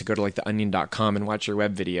understand to go to like theonion.com and watch your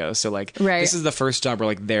web video. So like Right. this is the first job where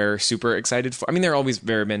like they're super excited for. I mean, they're always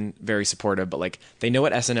been very supportive, but like they know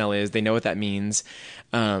what SNL is, they know what that means.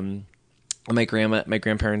 My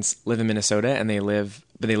grandparents live in Minnesota, and they live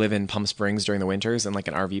in Palm Springs during the winters in like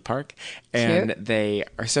an RV park, and Cute. they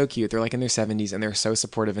are so cute. They're like in their 70s, and they're so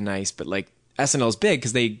supportive and nice. But like SNL is big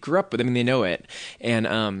because they grew up with. I mean, they know it,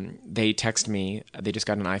 and they text me. They just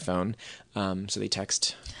got an iPhone, so they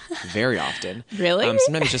text very often. Really?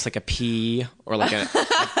 Sometimes just like a P or like a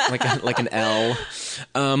like an L,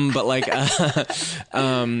 but like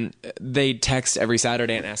they text every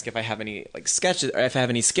Saturday and ask if I have any like sketches or if I have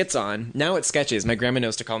any skits on. Now it's sketches. My grandma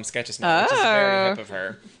knows to call them sketches now, which is very hip of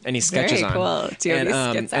her. Any sketches Very on? cool. Do you have and,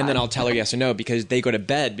 any skits and then on? I'll tell her yes or no because they go to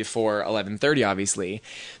bed before 11:30, obviously.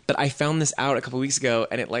 But I found this out a couple weeks ago,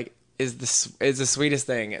 and it like is the sweetest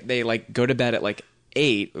thing. They like go to bed at like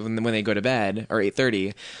 8 when they go to bed, or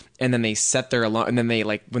 8:30, and then they set their alarm, and then they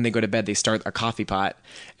like when they go to bed they start a coffee pot,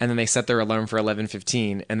 and then they set their alarm for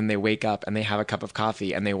 11:15, and then they wake up and they have a cup of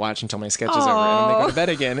coffee and they watch until my sketch is over, and then they go to bed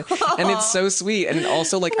again. And it's so sweet. And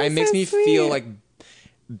also like it makes so me sweet. feel like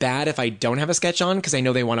bad if I don't have a sketch on because I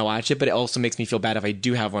know they want to watch it, but it also makes me feel bad if I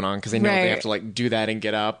do have one on because I know they Right. have to like do that and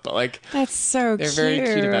get up. But like That's so they're cute. very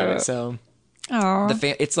cute about it. So Oh,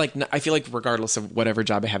 it's like I feel like regardless of whatever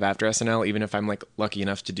job I have after SNL, even if I'm like lucky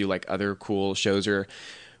enough to do like other cool shows or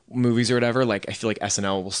movies or whatever, like I feel like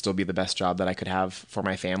SNL will still be the best job that I could have for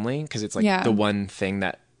my family because it's like Yeah. the one thing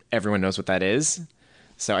that everyone knows what that is.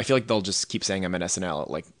 So I feel like they'll just keep saying I'm at SNL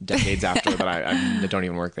like decades after that I don't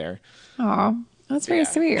even work there. oh, that's very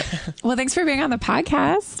sweet. Well, thanks for being on the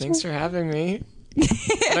podcast. Thanks for having me.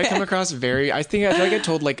 Did I come across I feel like I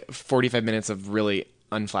told like 45 minutes of really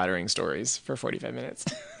unflattering stories for 45 minutes.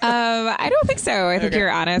 I don't think so. I think Okay.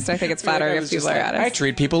 you're honest. I think it's I flattering was if people just are like, I honest.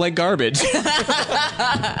 treat people like garbage.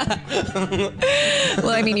 Well,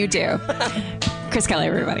 I mean, you do. Chris Kelly,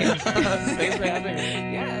 everybody. Thanks for having me.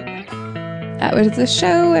 That was the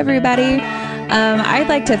show, everybody. I'd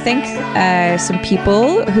like to thank some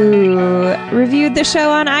people who reviewed the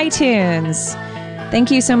show on iTunes.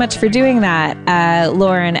 Thank you so much for doing that.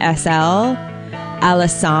 Lauren SL,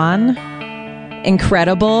 Alasan,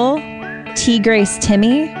 Incredible, T. Grace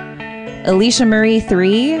Timmy, Alicia Marie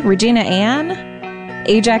 3, Regina Ann,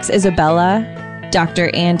 Ajax Isabella, Dr.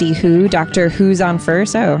 Andy Who, Dr. Who's on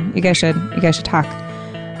first. Oh, you guys should talk.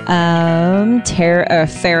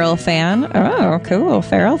 Feral fan. Oh, cool.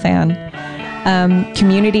 Feral fan.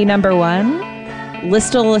 Community number 1,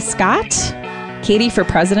 Listel Scott, Katie for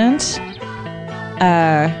President,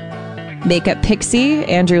 Makeup Pixie,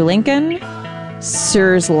 Andrew Lincoln,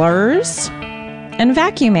 Sirs Lurs, and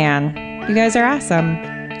Vacuum Man. You guys are awesome.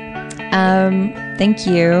 Thank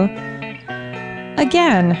you.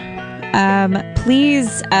 Again,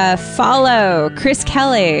 please follow Chris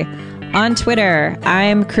Kelly on Twitter.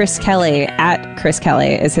 I'm Chris Kelly, at Chris Kelly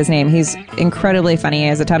is his name. He's incredibly funny. He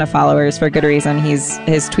has a ton of followers for good reason. His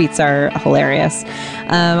tweets are hilarious.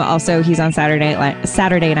 Also, he's on Saturday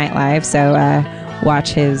Night Live, so watch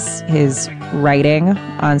his writing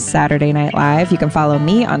on Saturday Night Live. You can follow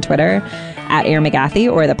me on Twitter at Erin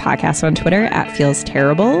McGathy, or the podcast on Twitter at Feels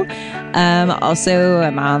Terrible. Also,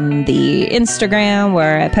 I'm on the Instagram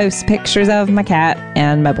where I post pictures of my cat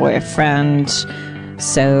and my boyfriend.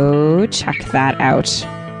 So check that out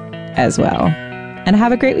as well. And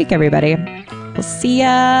have a great week, everybody. We'll see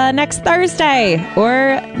ya next Thursday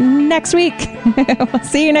or next week. We'll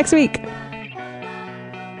see you next week.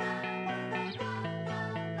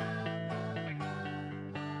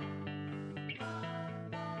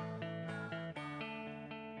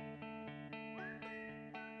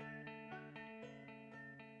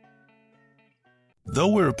 Though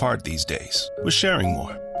we're apart these days, we're sharing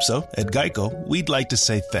more. So, at Geico, we'd like to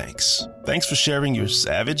say thanks. Thanks for sharing your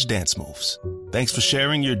savage dance moves. Thanks for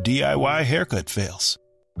sharing your DIY haircut fails.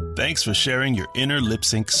 Thanks for sharing your inner lip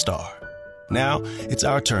sync star. Now, it's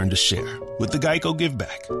our turn to share with the Geico Give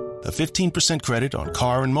Back, a 15% credit on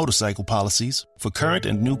car and motorcycle policies for current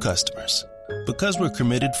and new customers. Because we're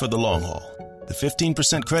committed for the long haul, the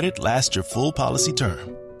 15% credit lasts your full policy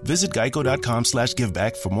term. Visit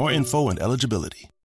geico.com/giveback for more info and eligibility.